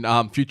fucking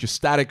Future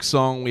Static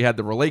song. We had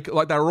the Relic.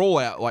 Like they were all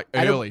out like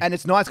early. And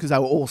it's nice because they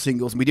were all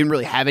singles and we didn't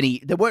really have any.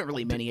 There weren't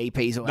really many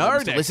EPs or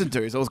albums to Nick. listen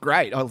to, so it was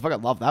great. I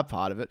fucking love that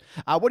part of it.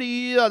 What do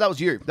you? That was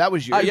you. That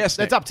was you. Yes,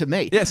 that's Nick. up to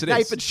me. Yes, it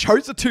is. If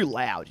shows are too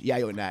loud,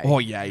 yay or nay? oh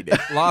yeah, he did.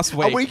 Last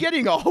week. Are we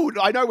getting old?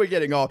 I know we're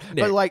getting old,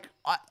 Nick. but like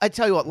I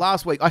tell you what,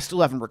 last week I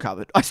still haven't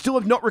recovered. I still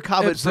have not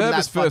recovered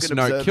Observer's from that first fucking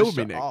note Observer killed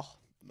me, show. Nick. Oh,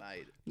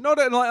 mate. Not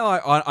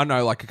like I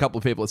know like a couple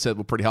of people have said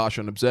we're pretty harsh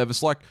on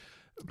Observers. Like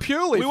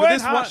purely We for weren't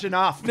this harsh one,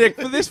 enough. Nick.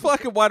 For this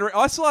fucking one,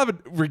 I still haven't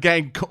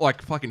regained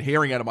like fucking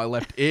hearing out of my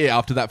left ear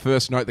after that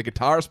first note the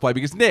guitarist played.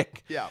 Because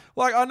Nick, Yeah.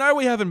 like I know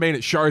we haven't been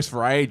at shows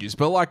for ages,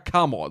 but like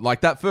come on,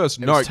 like that first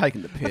note was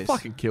taking the piss. It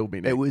fucking killed me.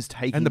 Nick. It was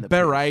taking and the the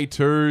beret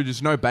too.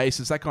 Just no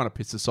basses. That kind of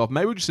pissed us off.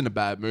 Maybe we're just in a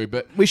bad mood,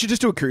 but We should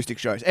just do acoustic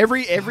shows.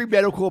 Every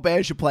metalcore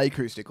band should play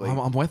acoustically.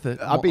 I'm with it.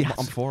 I'd be-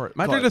 I'm for it.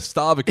 Imagine Close. a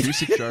Starve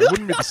acoustic show. It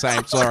wouldn't be the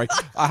same. Sorry.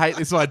 I hate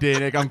this idea,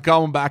 Nick. I'm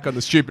going back on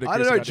the stupid I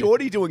acoustic don't know. idea.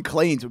 Geordie doing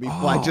cleans would be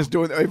like just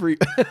doing every.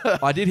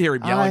 I did hear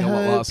him yelling a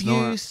lot last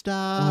night.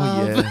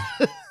 starve. Oh,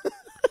 yeah.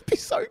 That'd be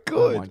so Oh,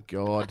 good. my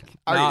God.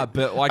 I Nah, reckon-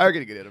 but like, I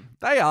reckon you could hit him.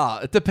 they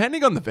are,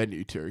 depending on the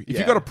venue too. If Yeah.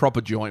 you've got a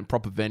proper joint,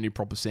 proper venue,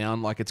 proper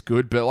sound, like it's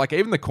good. But like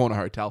even the Corner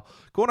Hotel.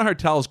 Corner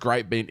Hotel's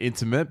great being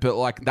intimate, but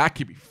like that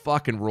could be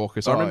fucking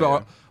raucous. I Oh, remember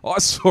yeah. I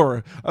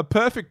saw a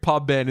perfect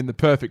pub band in the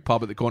perfect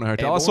pub at the Corner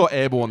Hotel. I saw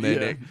Airborne there, Yeah.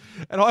 Nick.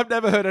 And I've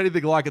never heard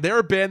anything like it. They're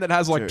a band that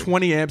has like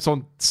 20 amps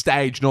on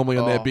stage normally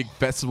on their Oh. big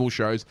festival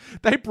shows.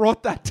 They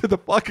brought that to the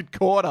fucking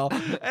Corner.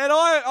 And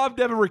I've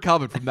never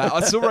recovered from that.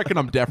 I still reckon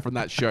I'm deaf from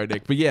that show,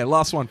 Nick. But yeah,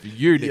 last one for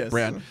you, Nick Yes.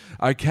 Brown.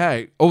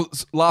 Okay. Oh,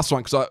 last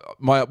one, because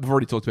we've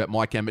already talked about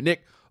my cam. But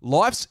Nick,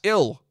 Life's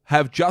Ill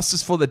have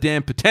justice for the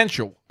damn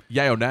potential.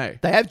 Yay or nay?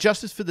 They have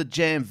justice for the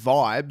jam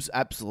vibes,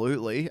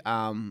 absolutely.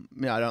 I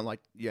don't like.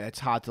 Yeah, it's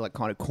hard to like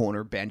kind of corner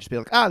a band, just be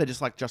like, they're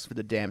just like Justice for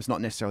the Damn. It's not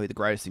necessarily the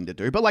greatest thing to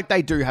do, but like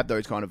they do have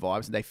those kind of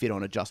vibes and they fit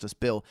on a Justice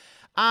bill.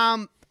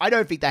 I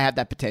don't think they have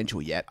that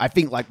potential yet. I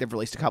think like they've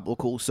released a couple of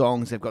cool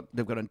songs. They've got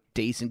a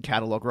decent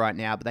catalog right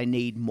now, but they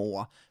need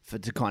more to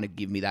kind of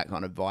give me that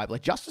kind of vibe.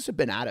 Like Justice have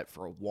been at it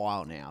for a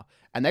while now,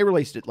 and they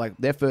released it like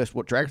their first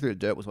Drag Through the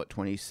Dirt was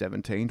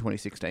 2017,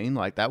 2016.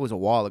 Like that was a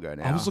while ago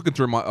now. I was looking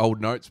through my old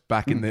notes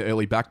back in the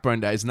early Backbone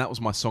days, and that was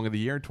my song of the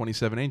year in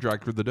 2017,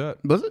 Drag Through the Dirt.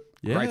 Was it?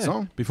 Yeah. Great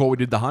song. Before we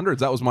did the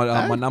hundreds, that was my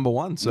my number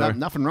one. So,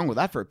 Nothing wrong with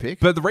that for a pick.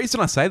 but the reason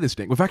I say this,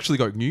 Nick, we've actually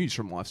got news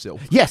from Lifesteal.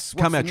 Yes,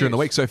 come what's out during the news?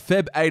 week. So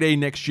Feb 18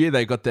 next year,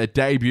 they got their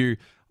debut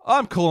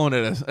I'm calling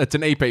it it's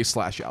an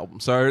EP/album.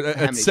 So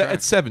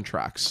it's 7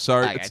 tracks.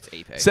 So it's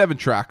EP. 7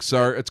 tracks.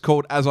 So it's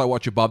called As I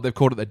Watch Above. They've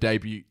called it their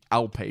debut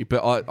LP,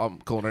 but I'm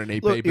calling it an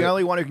EP. Look, the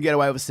only one who can get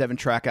away with a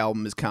 7-track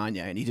album is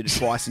Kanye, and he did it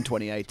twice in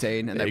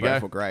 2018, and they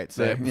both were great.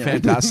 So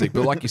fantastic.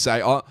 But like you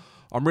say,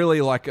 I'm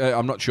really like,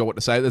 I'm not sure what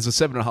to say. There's a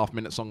 7.5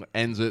 minute song that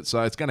ends it,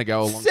 so it's going to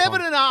go a long time.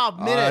 7.5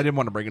 minutes. I didn't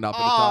want to bring it up,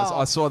 but it does.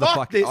 I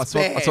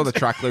saw the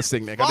track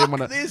listing, Nick. I didn't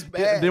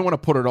want to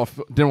put it off.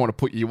 Didn't want to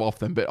put you off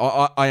them, but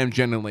I am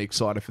genuinely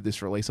excited for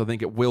this release. I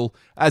think it will,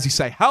 as you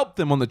say, help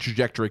them on the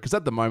trajectory because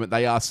at the moment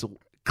they are still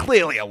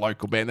clearly a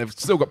local band. They've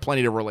still got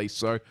plenty to release,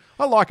 so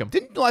I like them.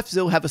 Didn't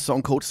Lifezilla have a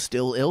song called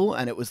Still Ill,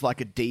 and it was like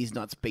a D's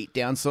Nuts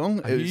beatdown song?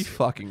 Are you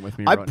fucking with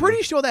me I'm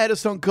pretty sure they had a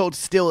song called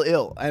Still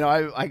Ill, and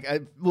I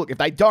look, if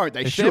they don't,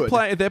 they should.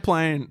 If they're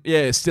playing,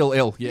 Still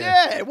Ill,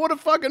 Yeah, what a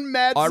fucking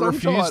mad song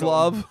refuse title.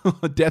 love,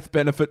 death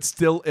benefit,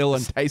 still ill,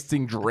 and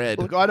tasting dread.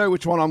 Look, I know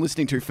which one I'm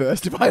listening to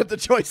first if I have the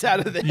choice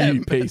out of them.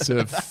 You piece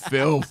of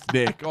filth,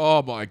 Nick.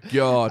 Oh, my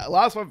God.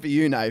 Last one for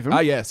you, Nathan.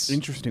 Yes.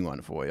 Interesting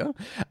one for you.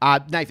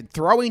 Nathan,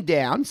 throwing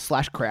down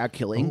 / crowd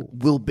killing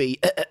will be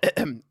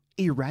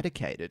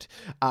eradicated.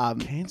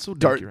 Cancelled.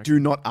 Do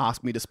not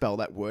ask me to spell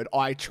that word.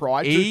 I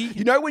tried to.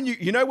 You know when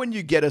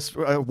you get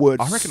a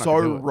word so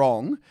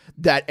wrong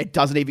that it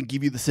doesn't even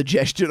give you the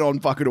suggestion on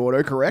fucking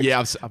autocorrect.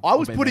 Yeah, I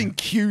was putting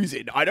Q's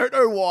in. I don't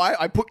know why.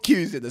 I put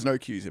Q's in. There's no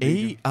Q's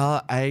in.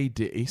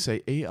 ERAD. So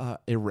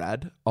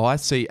erad.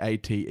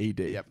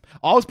 ICATED. Yep.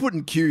 I was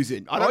putting Q's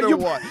in. I don't know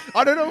why.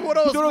 I don't know what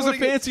I was. You thought it was a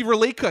fancy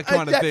Relika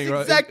kind of thing,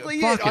 right? Exactly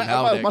it.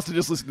 I must have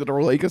just listened to the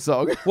Relika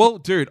song. Well,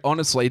 dude,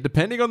 honestly,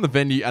 depending on the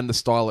venue and the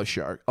style of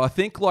show, I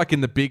think like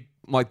in the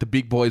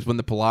big boys when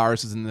the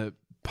Polaris is in the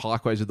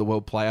Parkways of the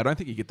world play, I don't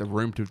think you get the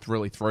room to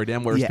really throw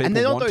down. Whereas people and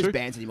they're not want those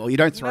bands anymore. You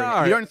don't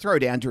throw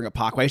down during a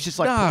Parkway. It's just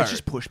like it's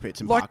just push pits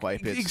and Parkway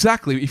pits.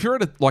 Exactly. If you're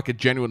at a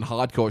genuine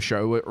hardcore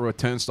show or a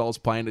Turnstile's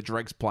playing, a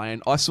Dreg's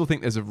playing, I still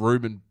think there's a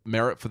room and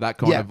merit for that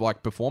kind of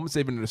like performance,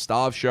 even in a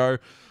Starve show.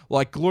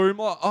 Like Gloom,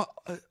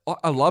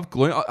 I love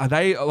Gloom.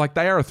 They are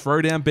a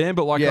throwdown band,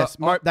 but like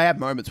they have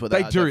moments where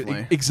they do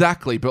definitely.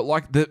 Exactly. But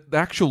like the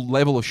actual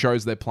level of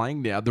shows they're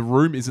playing now, the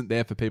room isn't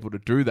there for people to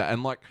do that.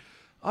 And like,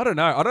 I don't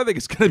know. I don't think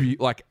it's going to be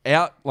like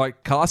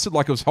casted.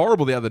 Like it was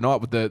horrible the other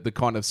night with the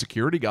kind of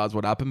security guards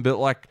what happened. But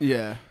like,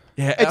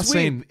 it's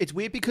weird. It's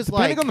weird because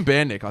depending on the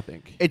band, Nick, I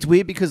think it's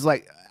weird because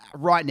like.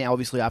 Right now,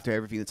 obviously, after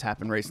everything that's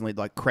happened recently,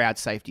 like crowd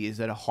safety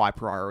is at a high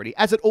priority,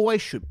 as it always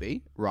should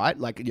be, right?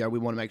 Like, we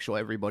want to make sure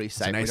everybody's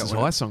safe. It's an Aces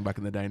High song back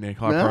in the day, Nick.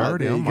 High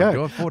priority. Oh my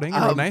God,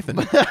 14-year-old Nathan.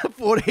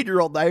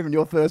 14-year-old Nathan,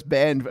 your first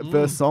band,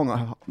 first song.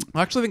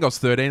 I actually think I was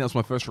 13. That was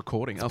my first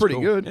recording. That was pretty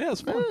cool. Good. Yeah,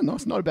 it's fun.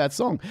 Nice, not a bad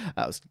song.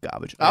 That was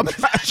garbage.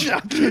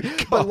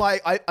 But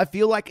like, I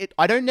feel like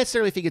I don't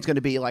necessarily think it's going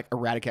to be like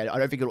eradicated. I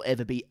don't think it'll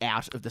ever be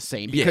out of the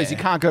scene because you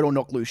can't go to a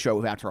Knock Loose show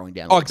without throwing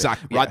down.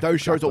 Exactly. Right, those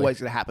shows are always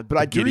going to happen. But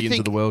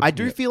I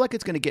do feel like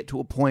it's going to get to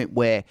a point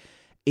where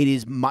it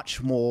is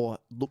much more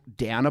looked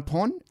down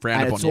upon.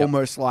 It's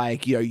almost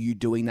like, you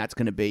doing that's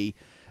going to be,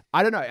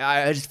 I don't know.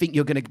 I just think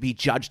you're going to be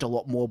judged a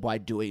lot more by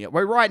doing it.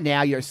 Where right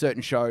now,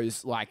 certain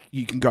shows, like,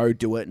 you can go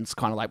do it and it's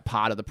kind of like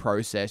part of the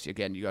process.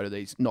 Again, you go to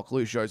these Knock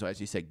Loose shows,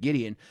 as you said,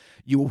 Gideon,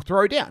 you will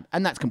throw down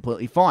and that's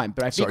completely fine.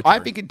 But I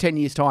think in 10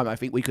 years' time, I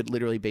think we could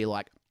literally be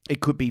like, it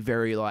could be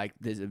very like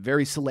there's a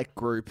very select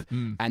group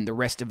and the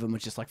rest of them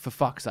was just like, for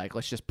fuck's sake,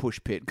 let's just push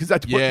pit. Because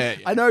that's what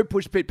I know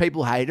push pit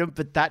people hate them,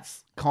 but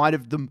that's kind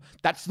of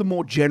that's the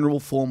more general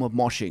form of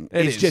moshing.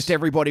 It's just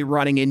everybody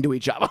running into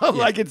each other.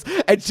 Like it's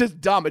just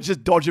dumb. It's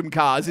just dodgem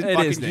cars in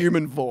fucking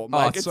human form.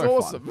 Like it's so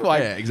awesome.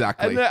 Like,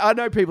 exactly. And I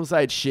know people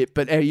say it's shit,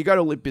 but you go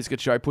to a Limp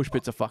Bizkit show, push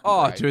pits are fucking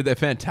great. Dude, they're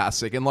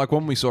fantastic. And like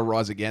when we saw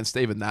Rise Against,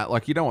 even that,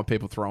 like you don't want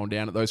people throwing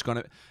down at those kind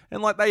of,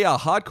 and like they are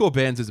hardcore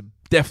bands. There's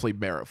definitely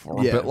merit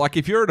for them. But like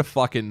if you're at a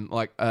fucking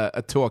like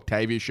a Two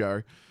Octavia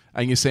show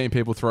and you're seeing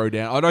people throw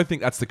down, I don't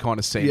think that's the kind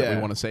of scene that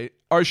we want to see.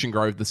 Ocean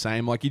Grove the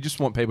same. Like you just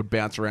want people to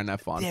bounce around and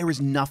have fun. There is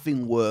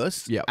nothing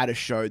worse at a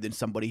show than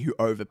somebody who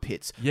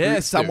overpits.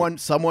 Yes,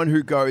 someone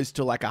who goes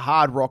to like a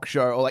hard rock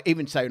show or like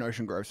even say an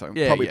Ocean Grove song,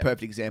 probably a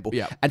perfect example,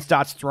 and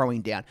starts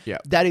throwing down.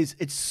 That is,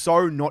 it's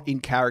so not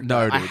in character.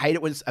 No, I hate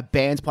it when a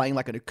band's playing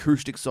like an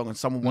acoustic song and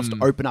someone wants to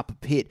open up a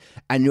pit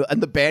and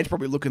the band's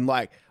probably looking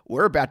like,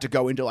 we're about to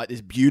go into like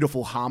this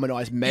beautiful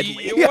harmonized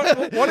medley.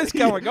 What is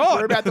going on?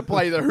 We're about to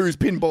play the Who's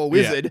Pinball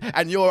Wizard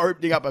and you're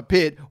opening up a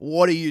pit.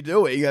 What are you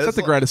doing? That's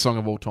the greatest song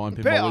of all time,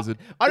 Pinball Wizard.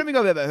 I don't think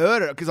I've ever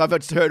heard it because I've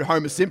just heard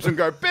Homer Simpson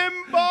go,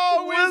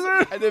 Pinball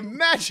Wizard, and then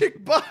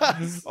Magic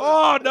Bus.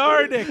 Oh,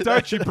 no, Nick.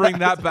 Don't you bring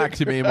that back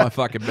to me in my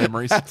fucking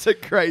memories. That's a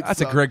great That's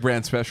song. a Greg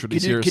Brown specialty,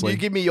 seriously. Can you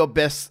give me your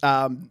best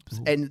and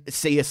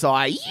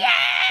CSI? Yeah!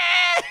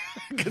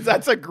 Because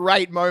that's a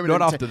great moment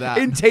Not after that.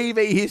 in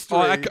TV history.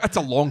 That's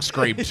a long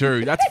scream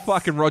too. That's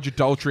fucking Roger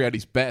Daltrey at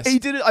his best. He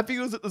did it. I think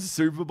it was at the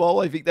Super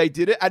Bowl. I think they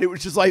did it, and it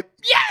was just like,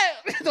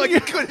 yeah, like he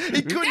couldn't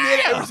hit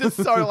it. It was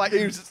just so like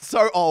he was just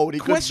so old. He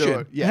couldn't do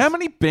it. Yes. How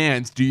many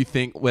bands do you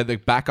think where the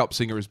backup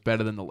singer is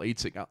better than the lead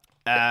singer?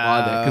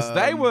 Because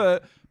they were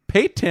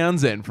Pete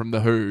Townsend from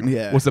The Who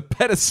Yeah. was a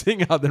better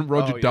singer than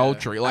Roger Oh, yeah.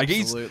 Daltrey. Like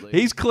Absolutely.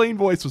 his clean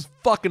voice was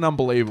fucking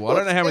unbelievable. I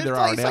don't know how many there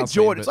are it's now. like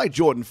Jordan. It's like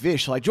Jordan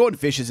Fish. Like Jordan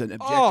Fish is an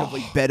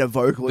objectively better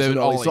vocalist than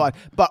than Ollie Ollie. Side,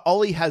 but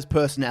Ollie has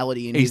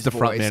personality in He's his the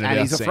front voice, man of and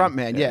our he's a scene. front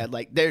man.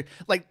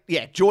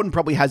 Yeah, Jordan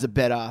probably has a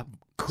better,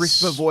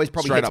 crisper voice.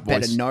 Probably Straight hits up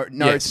better voice.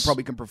 notes. Yes.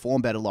 Probably can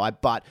perform better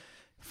live, but.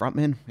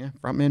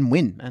 Frontmen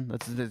win, man.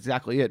 That's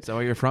exactly it. So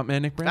are you a front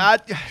man, Nick Brown?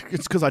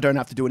 It's because I don't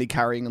have to do any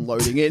carrying and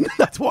loading in.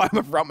 That's why I'm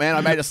a frontman.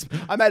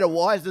 I made a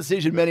wise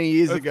decision many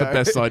years That's ago. the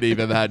best idea you've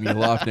ever had in your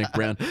life, Nick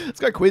Brown. Let's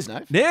go quiz,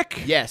 no?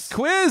 Nick? Yes.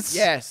 Quiz?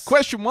 Yes.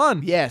 Question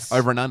 1. Yes.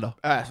 Over and under.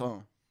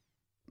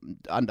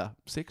 Under.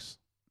 6.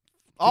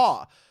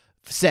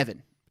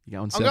 7. You're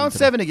going I'm 7 going today.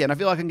 7 again. I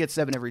feel like I can get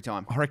 7 every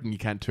time I reckon you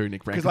can too,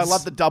 Nick Brown. because I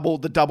love the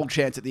double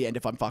chance at the end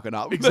if I'm fucking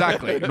up.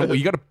 Exactly. No, well,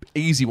 you got an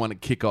easy one to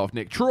kick off,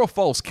 Nick. True or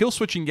false?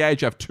 Killswitch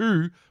Engage have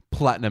 2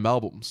 platinum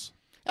albums.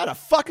 How the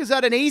fuck is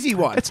that an easy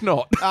one? It's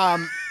not.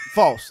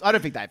 False. I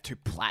don't think they have 2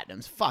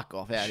 platinums. Fuck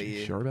off out of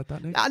here. Sure about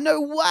that, Nick?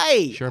 No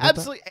way. Sure about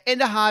Absolutely.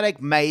 End of Heartache,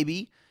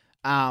 maybe.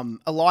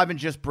 Alive and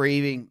Just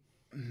Breathing,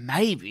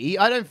 maybe.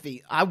 I don't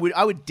think I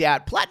would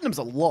doubt. Platinum's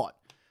a lot.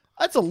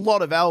 That's a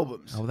lot of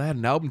albums. Oh, they had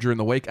an album during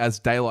the week, As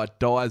Daylight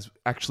Dies,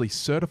 actually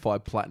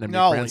certified platinum. Nick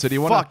No, Brown. So do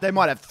you fuck, want they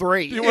might have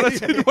 3. to? Do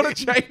you want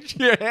to change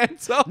your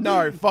answer?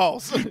 No,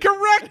 false.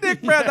 Correct,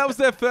 Nick Brown. That was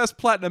their first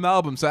platinum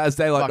album. So As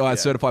Daylight Fuck Dies,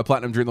 yeah. certified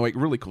platinum during the week.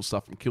 Really cool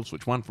stuff from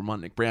Killswitch 1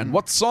 from Nick Brown.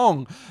 What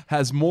song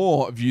has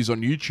more views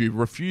on YouTube?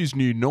 Refuse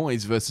New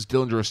Noise versus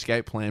Dillinger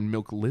Escape Plan,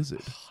 Milk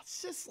Lizard.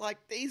 It's just like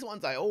these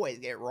ones I always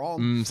get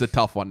wrong. It's a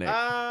tough one, Nick.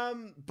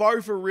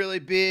 Both are really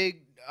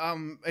big.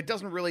 It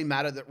doesn't really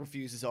matter that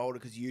Refuse is older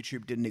because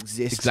YouTube didn't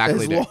exist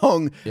Exactly, as Nick.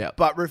 long. Yeah.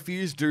 But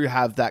Refuse do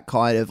have that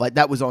kind of like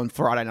that was on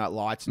Friday Night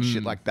Lights and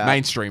shit like that.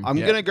 Mainstream, I'm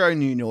yeah. gonna go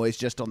New Noise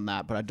just on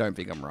that, but I don't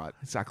think I'm right.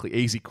 Exactly.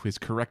 Easy quiz.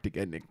 Correct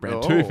again, Nick Brown.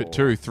 Oh. 2 for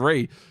 2.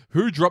 3.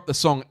 Who dropped the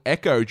song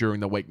Echo during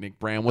the week, Nick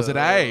Brown? Was it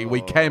A,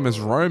 We Came as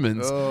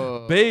Romans,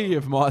 B,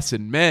 Of Mice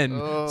and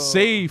Men,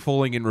 C,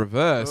 Falling in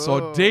Reverse,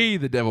 or D,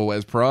 The Devil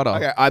Wears Prada?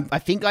 Okay, I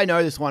think I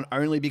know this one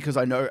only because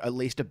I know at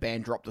least a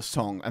band dropped a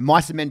song, and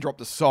Mice and Men dropped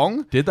a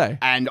song. Did they?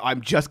 And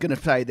I'm just gonna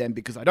say them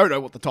because I don't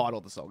know what the title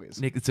of the song is.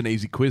 Nick, it's an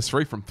easy quiz.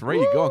 3 from 3.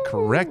 You got it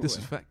correct. This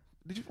is fact.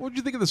 What did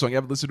you think of the song? You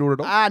haven't listened to it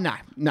at all? No.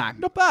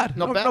 Not bad.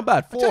 Not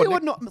bad. I tell you 4.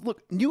 what,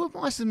 look, New of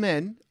Mice and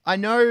Men. I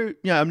know,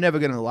 I'm never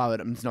gonna love it.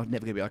 I'm just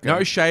never gonna be like No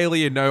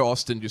Shaylee and no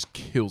Austin just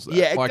kills that.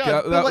 Yeah,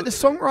 but like the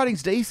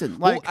songwriting's decent.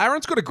 Like, well,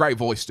 Aaron's got a great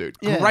voice, dude.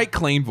 Yeah. Great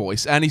clean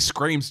voice, and his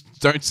screams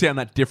don't sound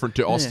that different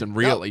to Austin,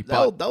 really.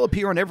 they'll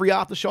appear on every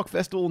Aftershock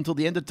festival until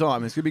the end of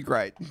time. It's gonna be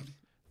great.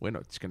 We're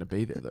not just going to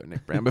be there, though,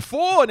 Nick Brown.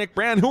 Before Nick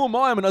Brown, who am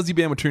I? I'm an Aussie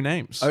band with 2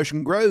 names.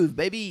 Ocean Grove,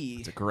 baby.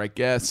 It's a correct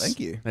guess. Thank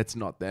you. That's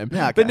not them.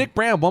 Yeah, okay. But Nick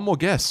Brown, one more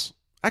guess.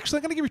 Actually,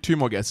 I'm going to give you 2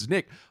 more guesses.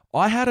 Nick,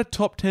 I had a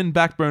top 10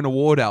 Backbone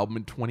Award album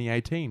in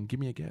 2018. Give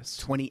me a guess.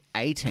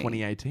 2018.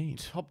 2018.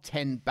 Top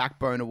 10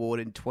 Backbone Award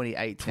in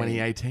 2018.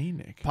 2018,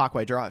 Nick.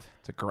 Parkway Drive.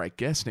 It's a great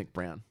guess, Nick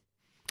Brown.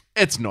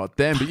 It's not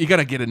them, but you're going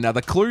to get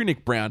another clue,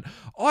 Nick Brown.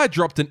 I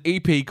dropped an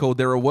EP called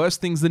There Are Worse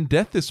Things Than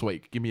Death this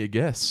week. Give me a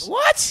guess.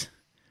 What?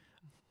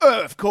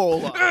 Earth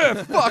Caller.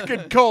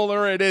 Fucking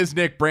caller it is,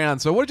 Nick Brown.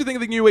 So what did you think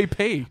of the new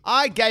EP?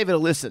 I gave it a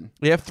listen.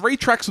 We have 3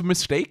 tracks of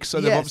Mystique,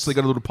 so they've Yes. obviously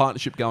got a little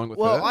partnership going with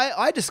Well, her.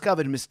 I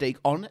discovered Mystique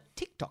on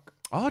TikTok.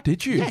 Oh,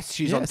 did you? Yes,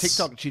 she's on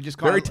TikTok. She just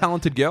kind very of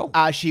talented girl.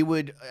 She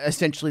would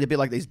essentially be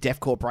like these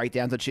deathcore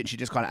breakdowns and shit. And she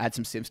just kind of add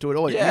some sims to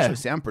it. It Yeah. actually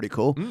sound pretty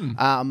cool. She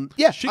I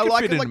could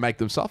like fit it. in Like, and make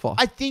them suffer.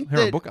 I think her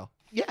and that Booker.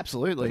 yeah,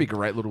 absolutely. That'd be a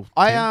great little.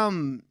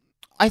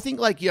 I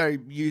think like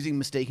using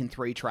Mystique in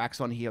 3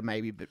 tracks on here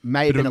maybe, but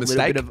may have Bit been of a a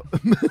little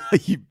bit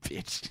of you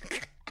bitch.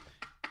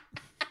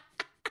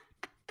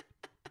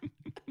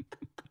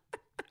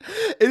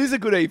 It is a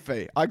good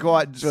EP. I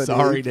quite enjoyed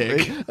Sorry, the EP.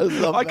 Nick.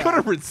 love I that.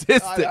 couldn't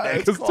resist I it, know, Nick.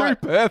 it's It was too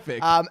quite-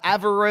 perfect.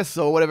 Avarice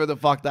or whatever the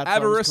fuck that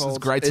Avarice song's is a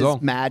called great song.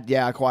 Mad,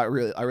 yeah, I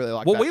really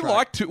like well, that we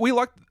track.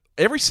 liked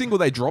every single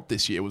they dropped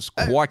this year was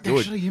quite good.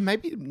 Actually,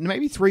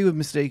 maybe 3 with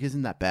Mystique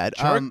isn't that bad.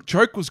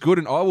 Choke was good,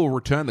 and I Will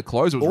Return the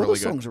Close was all really the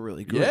good. songs are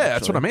really good. Yeah, that's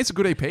actually. what I mean. It's a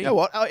good EP. You know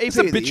what? It's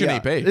a bitchin'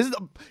 EP. This is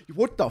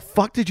what the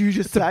fuck did you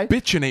just say?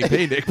 Bitchin'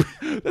 EP, Nick.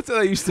 That's how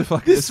they used to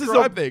fucking This is a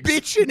describe things.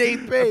 bitchin'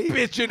 EP.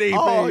 Bitchin' EP.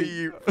 Oh,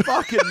 you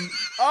fucking.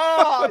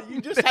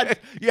 You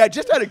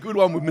just had a good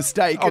one with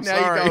Mistake, I'm and now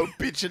sorry. you go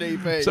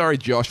bitchin' EP. Sorry,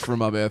 Josh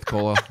from Earth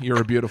Caller.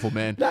 You're a beautiful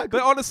man. No, good.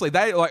 But honestly,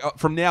 they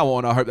from now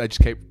on, I hope they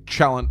just keep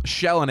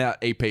shelling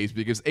out EPs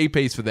because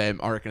EPs for them,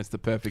 I reckon it's the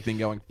perfect thing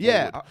going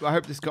Yeah, forward. I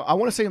hope this guy. I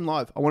want to see him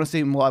live. I want to see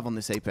him live on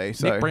this EP.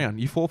 So Nick Brown,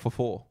 you 4 for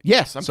 4.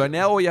 yes, So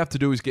now all you have to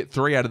do is get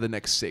 3 out of the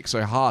next 6.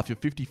 So half, you're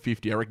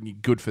 50-50. I reckon you're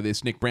good for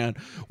this. Nick Brown,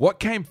 what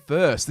came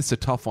first? This is a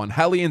tough one.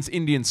 Hallian's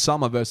Indian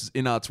Summer versus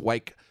Inart's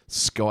Wake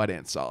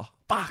Skydancer.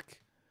 fuck.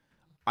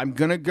 I'm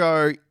gonna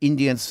go.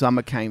 Indian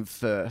Summer came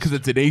first. Because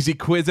it's an easy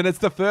quiz and it's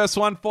the first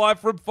one. 5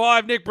 from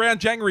 5. Nick Brown,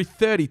 January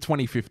 30,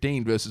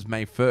 2015 versus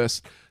May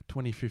 1st,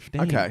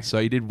 2015. Okay. So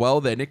you did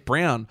well there. Nick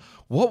Brown,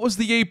 what was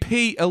the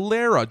EP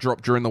Alera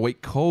dropped during the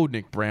week called,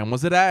 Nick Brown?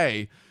 Was it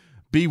A,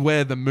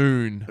 Beware the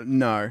Moon.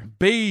 No.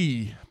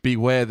 B,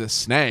 Beware the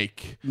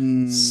Snake.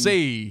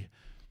 C,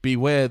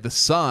 Beware the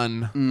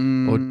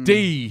Sun. Or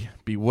D,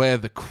 Beware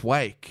the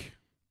Quake.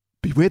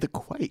 Beware the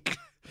Quake.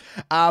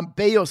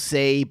 B or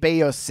C.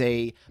 B or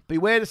C.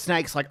 Beware the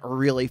Snake's like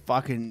really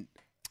fucking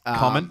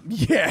Common?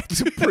 Yeah,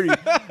 it's a pretty.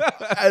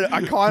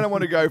 I kind of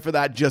want to go for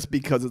that just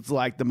because it's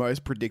like the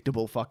most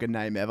predictable fucking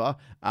name ever.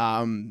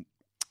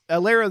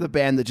 Alera, the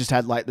band that just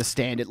had like the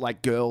standard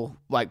like girl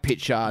like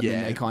picture, and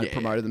then they kind of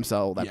promoted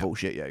themselves. That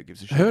bullshit. Yeah, who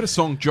gives a shit. I heard a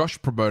song. Josh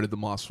promoted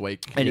them last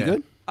week. Any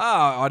good?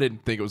 I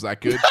didn't think it was that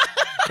good.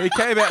 He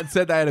came out and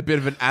said they had a bit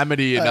of an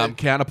Amity and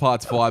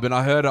Counterparts vibe, and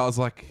I heard it, I was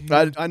like...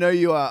 I know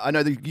you are. I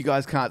know that you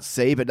guys can't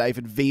see, but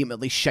David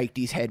vehemently shaked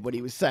his head when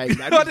he was saying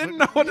that. I didn't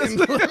know what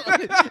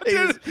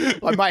to say.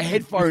 Like my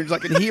headphones, I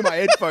can hear my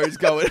headphones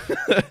going.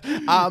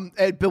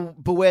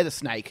 Beware the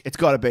Snake. It's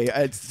got to be.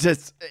 It's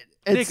just...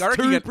 It's Nick,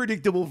 too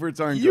predictable for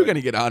its own You're good. going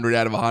to get 100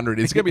 out of 100.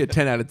 It's going to be a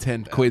 10 out of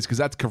 10 quiz because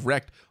that's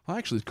correct. I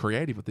actually was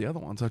creative with the other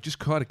ones. I just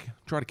try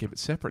to keep it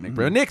separate, Nick.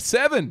 Bro. Nick,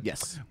 7.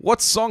 Yes.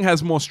 What song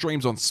has more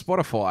streams on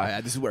Spotify?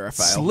 Yeah, this is where I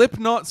fail.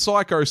 Slipknot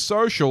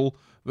Psychosocial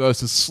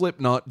versus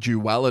Slipknot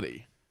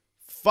Duality.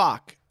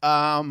 Fuck.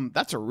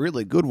 That's a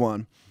really good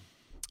one.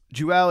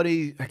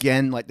 Duality,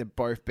 again, like they've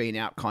both been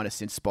out kind of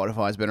since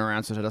Spotify's been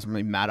around, so it doesn't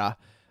really matter.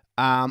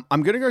 I'm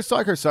going to go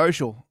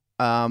Psychosocial.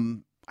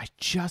 I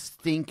just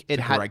think it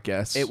had. Great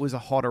guess. It was a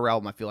hotter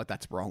album. I feel like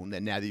that's wrong.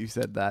 Then now that you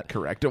said that,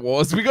 Correct, it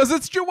was because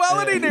it's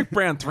Duality. Nick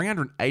Brown,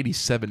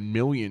 387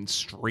 million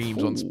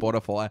streams on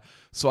Spotify.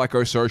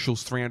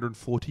 Psychosocial's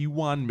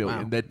 341 million.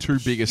 Wow. They're two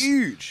biggest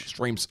huge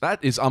streams.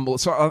 That is unbelievable.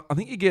 So I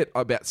think you get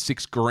about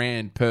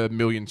 $6,000 per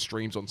million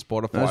streams on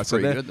Spotify. That's so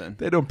pretty good then.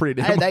 They're doing pretty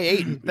Hey, damn. they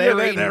eating.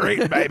 They're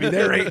eating, baby.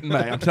 They're eating,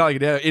 mate. I'm telling you,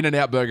 they're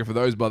In-N-Out Burger for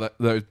those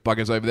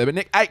buggers over there. But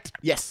Nick, 8.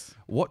 Yes.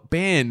 What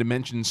band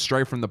mentions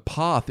Stray from the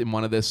Path in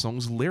one of their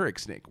songs'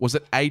 lyrics, Nick? Was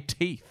it A,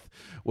 Teeth?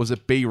 Was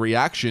it B,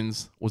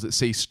 Reactions? Was it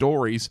C,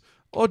 Stories?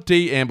 Or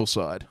D,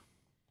 Ambleside?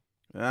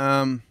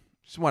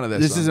 Just one of their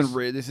This songs.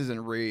 isn't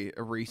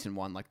a recent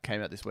one like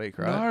came out this week,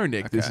 right? No,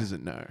 Nick, Okay. this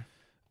isn't no.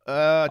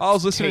 I I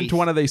was listening to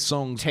one of these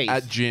songs Teeth.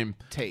 at gym.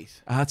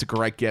 Teeth. That's a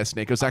great guess,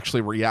 Nick. It was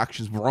actually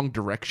Reactions, wrong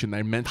direction.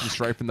 They mentioned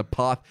Stray from the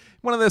Path.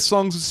 One of their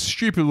songs is a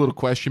stupid little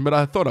question, but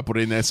I thought I'd put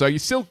it in there. So you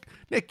still,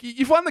 Nick,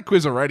 you've won the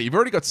quiz already. You've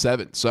already got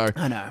 7. So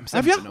I know. I'm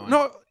have you? annoying.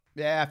 No,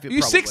 Yeah, I feel you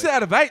probably. 6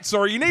 out of 8.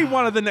 Sorry, you need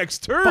one of the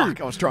next 2. Fuck,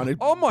 I was trying to.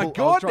 Oh my I was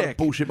God, trying Nick.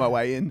 to bullshit my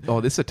way in.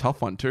 Oh, this is a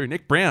tough one too.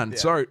 Nick Brown.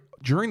 So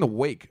during the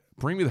week,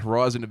 Bring Me the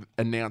Horizon have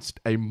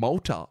announced a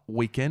Malta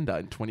weekender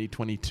in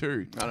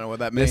 2022. I don't know what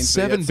that There's means.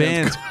 but 7 yeah, it sounds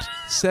bands. good.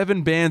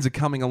 7 bands are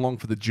coming along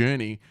for the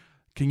journey.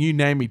 Can you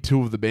name me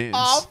 2 of the bands?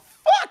 Oh,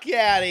 fuck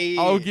out of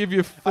here. I'll give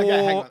you 4.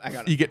 Okay, hang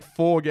on. You get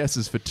 4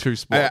 guesses for 2 Okay,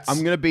 spots.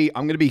 I'm gonna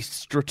be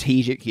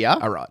strategic here.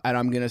 All right. And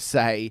I'm gonna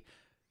say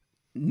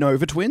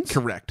Nova Twins.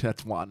 Correct.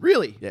 That's 1.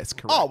 Really? Yes,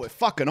 correct. Oh, we're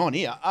fucking on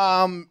here.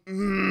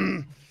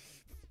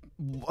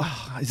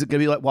 Is it gonna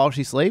be like While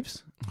She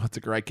Sleeps? That's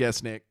a great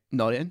guess, Nick.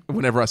 Not in.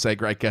 Whenever I say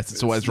great guess,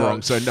 it's always not.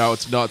 wrong. So no,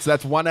 it's not. So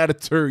that's 1 out of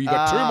 2. You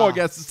got 2 more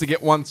guesses to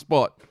get 1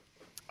 spot.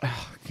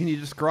 Can you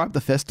describe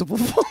the festival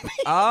for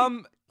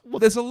me?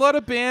 There's a lot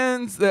of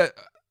bands that.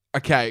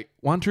 Okay,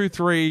 1, 2,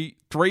 3.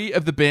 3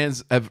 of the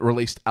bands have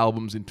released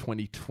albums in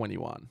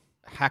 2021.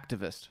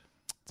 Hacktivist.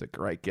 It's a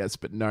great guess,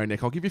 but no,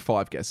 Nick. I'll give you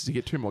 5 guesses. You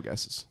get 2 more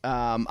guesses.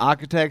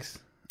 Architects.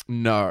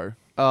 No.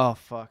 Oh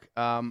fuck.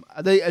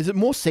 Is it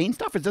more scene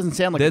stuff? It doesn't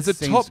sound like There's a it's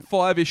scene top stuff.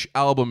 5-ish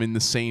album in the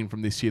scene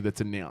from this year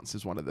that's announced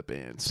as one of the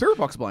bands. Spirit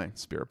Box playing.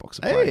 Spirit Box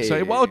are playing. Hey.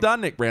 So well done,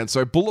 Nick Brown.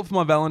 So Bullet for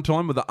My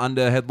Valentine with the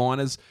under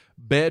headliners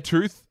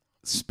Beartooth,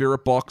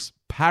 Spirit Box,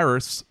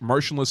 Paris,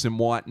 Motionless in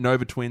White,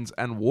 Nova Twins,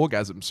 and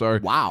Wargasm. So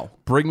Wow.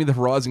 Bring Me the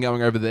Horizon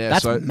going over there.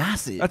 That's so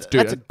massive. That's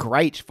a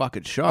great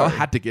fucking show. I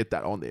had to get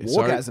that on there.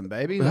 Wargasm,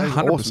 baby. That was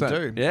 100%. awesome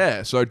too.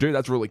 Yeah. So, dude,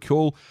 that's really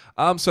cool.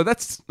 So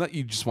that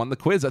you just won the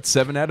quiz. That's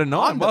 7 out of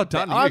 9. Well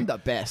done. to you. I'm the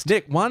best.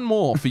 Nick, one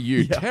more for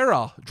you.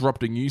 Terra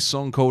dropped a new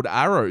song called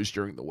Arrows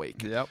during the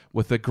week. Yep.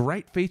 With a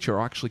great feature.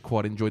 I actually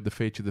quite enjoyed the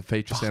feature. The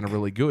feature sounded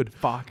really good.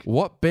 Fuck.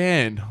 What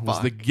band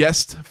was the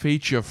guest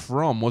feature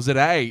from? Was it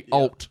A,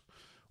 Alt?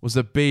 Was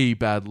it B,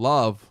 Bad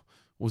Love?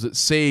 Was it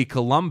C,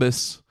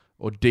 Columbus?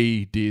 Or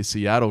D, Dear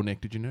Seattle?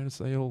 Nick, did you notice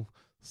they all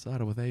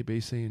started with A, B,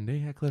 C, and D?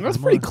 How clever That's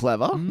am pretty I?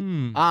 clever.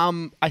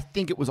 I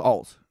think it was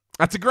Alt.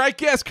 That's a great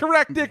guess.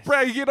 Correct, Nick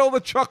Brown. You get all the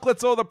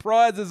chocolates, all the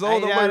prizes, all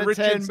 8 the out Lou of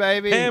 10, Richards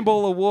baby.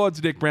 handball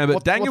awards, Nick Brown.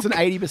 But Daniel, What's an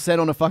 80%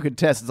 on a fucking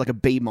test? It's like a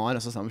B- or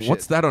some shit.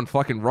 what's that on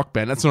fucking Rock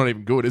Band? That's not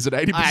even good. Is it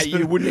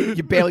 80%?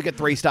 You barely get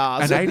 3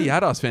 stars. And 80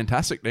 ADAS,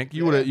 fantastic, Nick.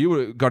 You would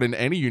have got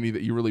into any uni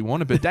that you really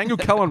wanted. But Daniel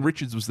Callan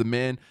Richards was the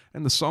man,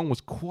 and the song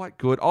was quite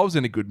good. I was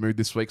in a good mood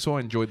this week, so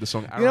I enjoyed the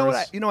song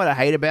Arrows. You know what I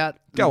hate about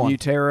Go the on. new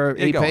Terror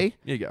Yeah, EP? go on. Here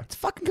you go. It's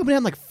fucking coming out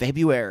in like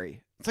February.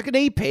 It's like an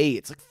EP.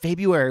 It's like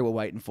February we're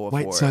waiting for.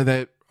 Wait,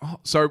 so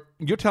so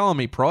you're telling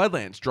me Pride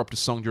Lands dropped a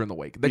song during the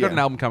week? They got Yeah. an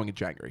album coming in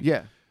January.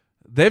 Yeah.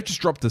 They've just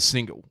dropped a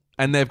single,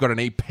 and they've got an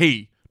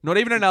EP Not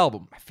even an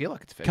album. I feel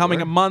like it's February.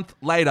 Coming a month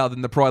later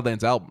than the Pride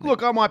Lands album.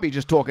 Look, I might be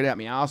just talking out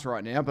my ass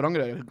right now, but I'm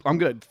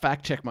gonna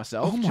fact check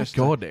myself. Oh my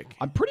God, Nick.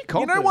 I'm pretty You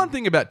confident. know one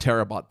thing about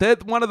Terabyte? They're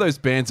one of those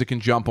bands that can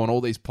jump on all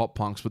these pop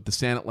punks with the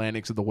Sound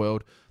Atlantics of the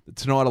world, the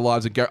Tonight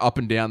Alives, and go up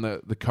and down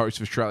the coast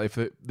of Australia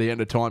for the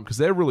end of time because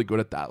they're really good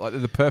at that. Like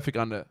they're the perfect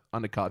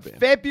undercard band.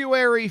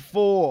 February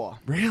 4.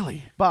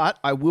 Really? But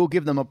I will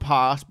give them a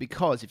pass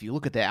because if you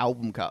look at their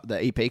album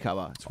the EP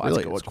cover, it's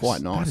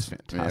quite nice. That is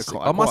fantastic.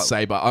 Yeah, I must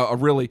say, but I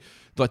really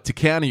like to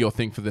counter your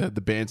thing for the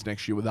bands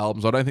next year with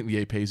albums. I don't think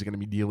the EPs are going to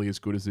be nearly as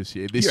good as this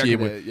year.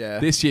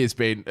 This year's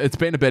been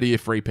a better year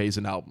for EPs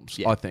and albums.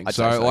 Yeah, I think I'd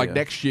say so,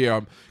 next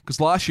year, because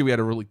last year we had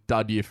a really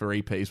dud year for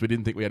EPs. We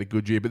didn't think we had a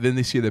good year, but then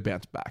this year they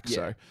bounced back. Yeah.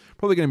 So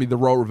probably going to be the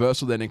role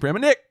reversal there, Nick Brown.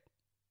 But Nick.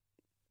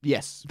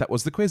 Yes. That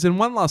was the quiz. And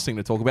one last thing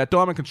to talk about.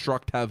 Diamond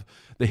Construct have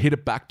the Hit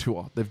It Back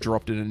tour. They've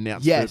dropped it and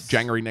announced for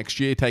January next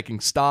year,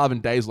 taking Starve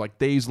and Days Like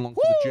These along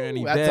for the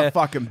journey that's there. a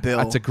fucking bill.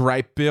 That's a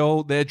great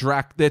bill. Their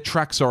track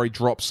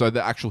drops, so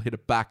the actual Hit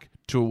It Back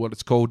tour, what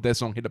it's called, their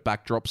song Hit It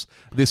Back drops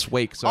this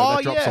week. So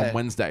that drops on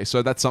Wednesday.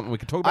 So that's something we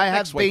can talk about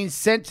next week. I have been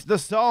sent the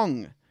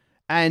song,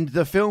 and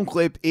the film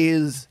clip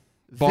is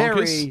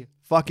very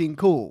fucking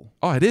cool.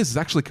 Oh, it is. It's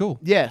actually cool.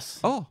 Yes.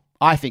 Oh.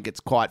 I think it's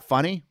quite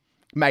funny.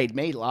 Made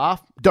me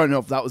laugh. Don't know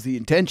if that was the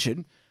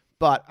intention,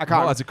 but I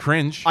can't. Oh, it's a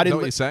cringe. I didn't.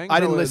 What you're saying? I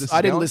didn't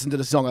listen to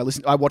the song.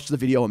 I watched the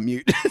video on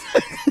mute.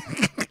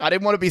 I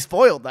didn't want to be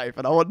spoiled,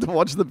 Nathan. I wanted to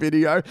watch the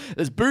video.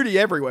 There's booty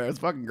everywhere. It's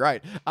fucking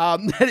great.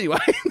 Anyway,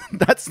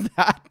 that's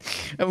that,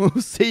 and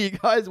we'll see you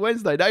guys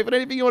Wednesday. Nathan,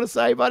 anything you want to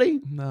say,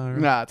 buddy? No.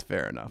 Nah, it's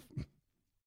fair enough.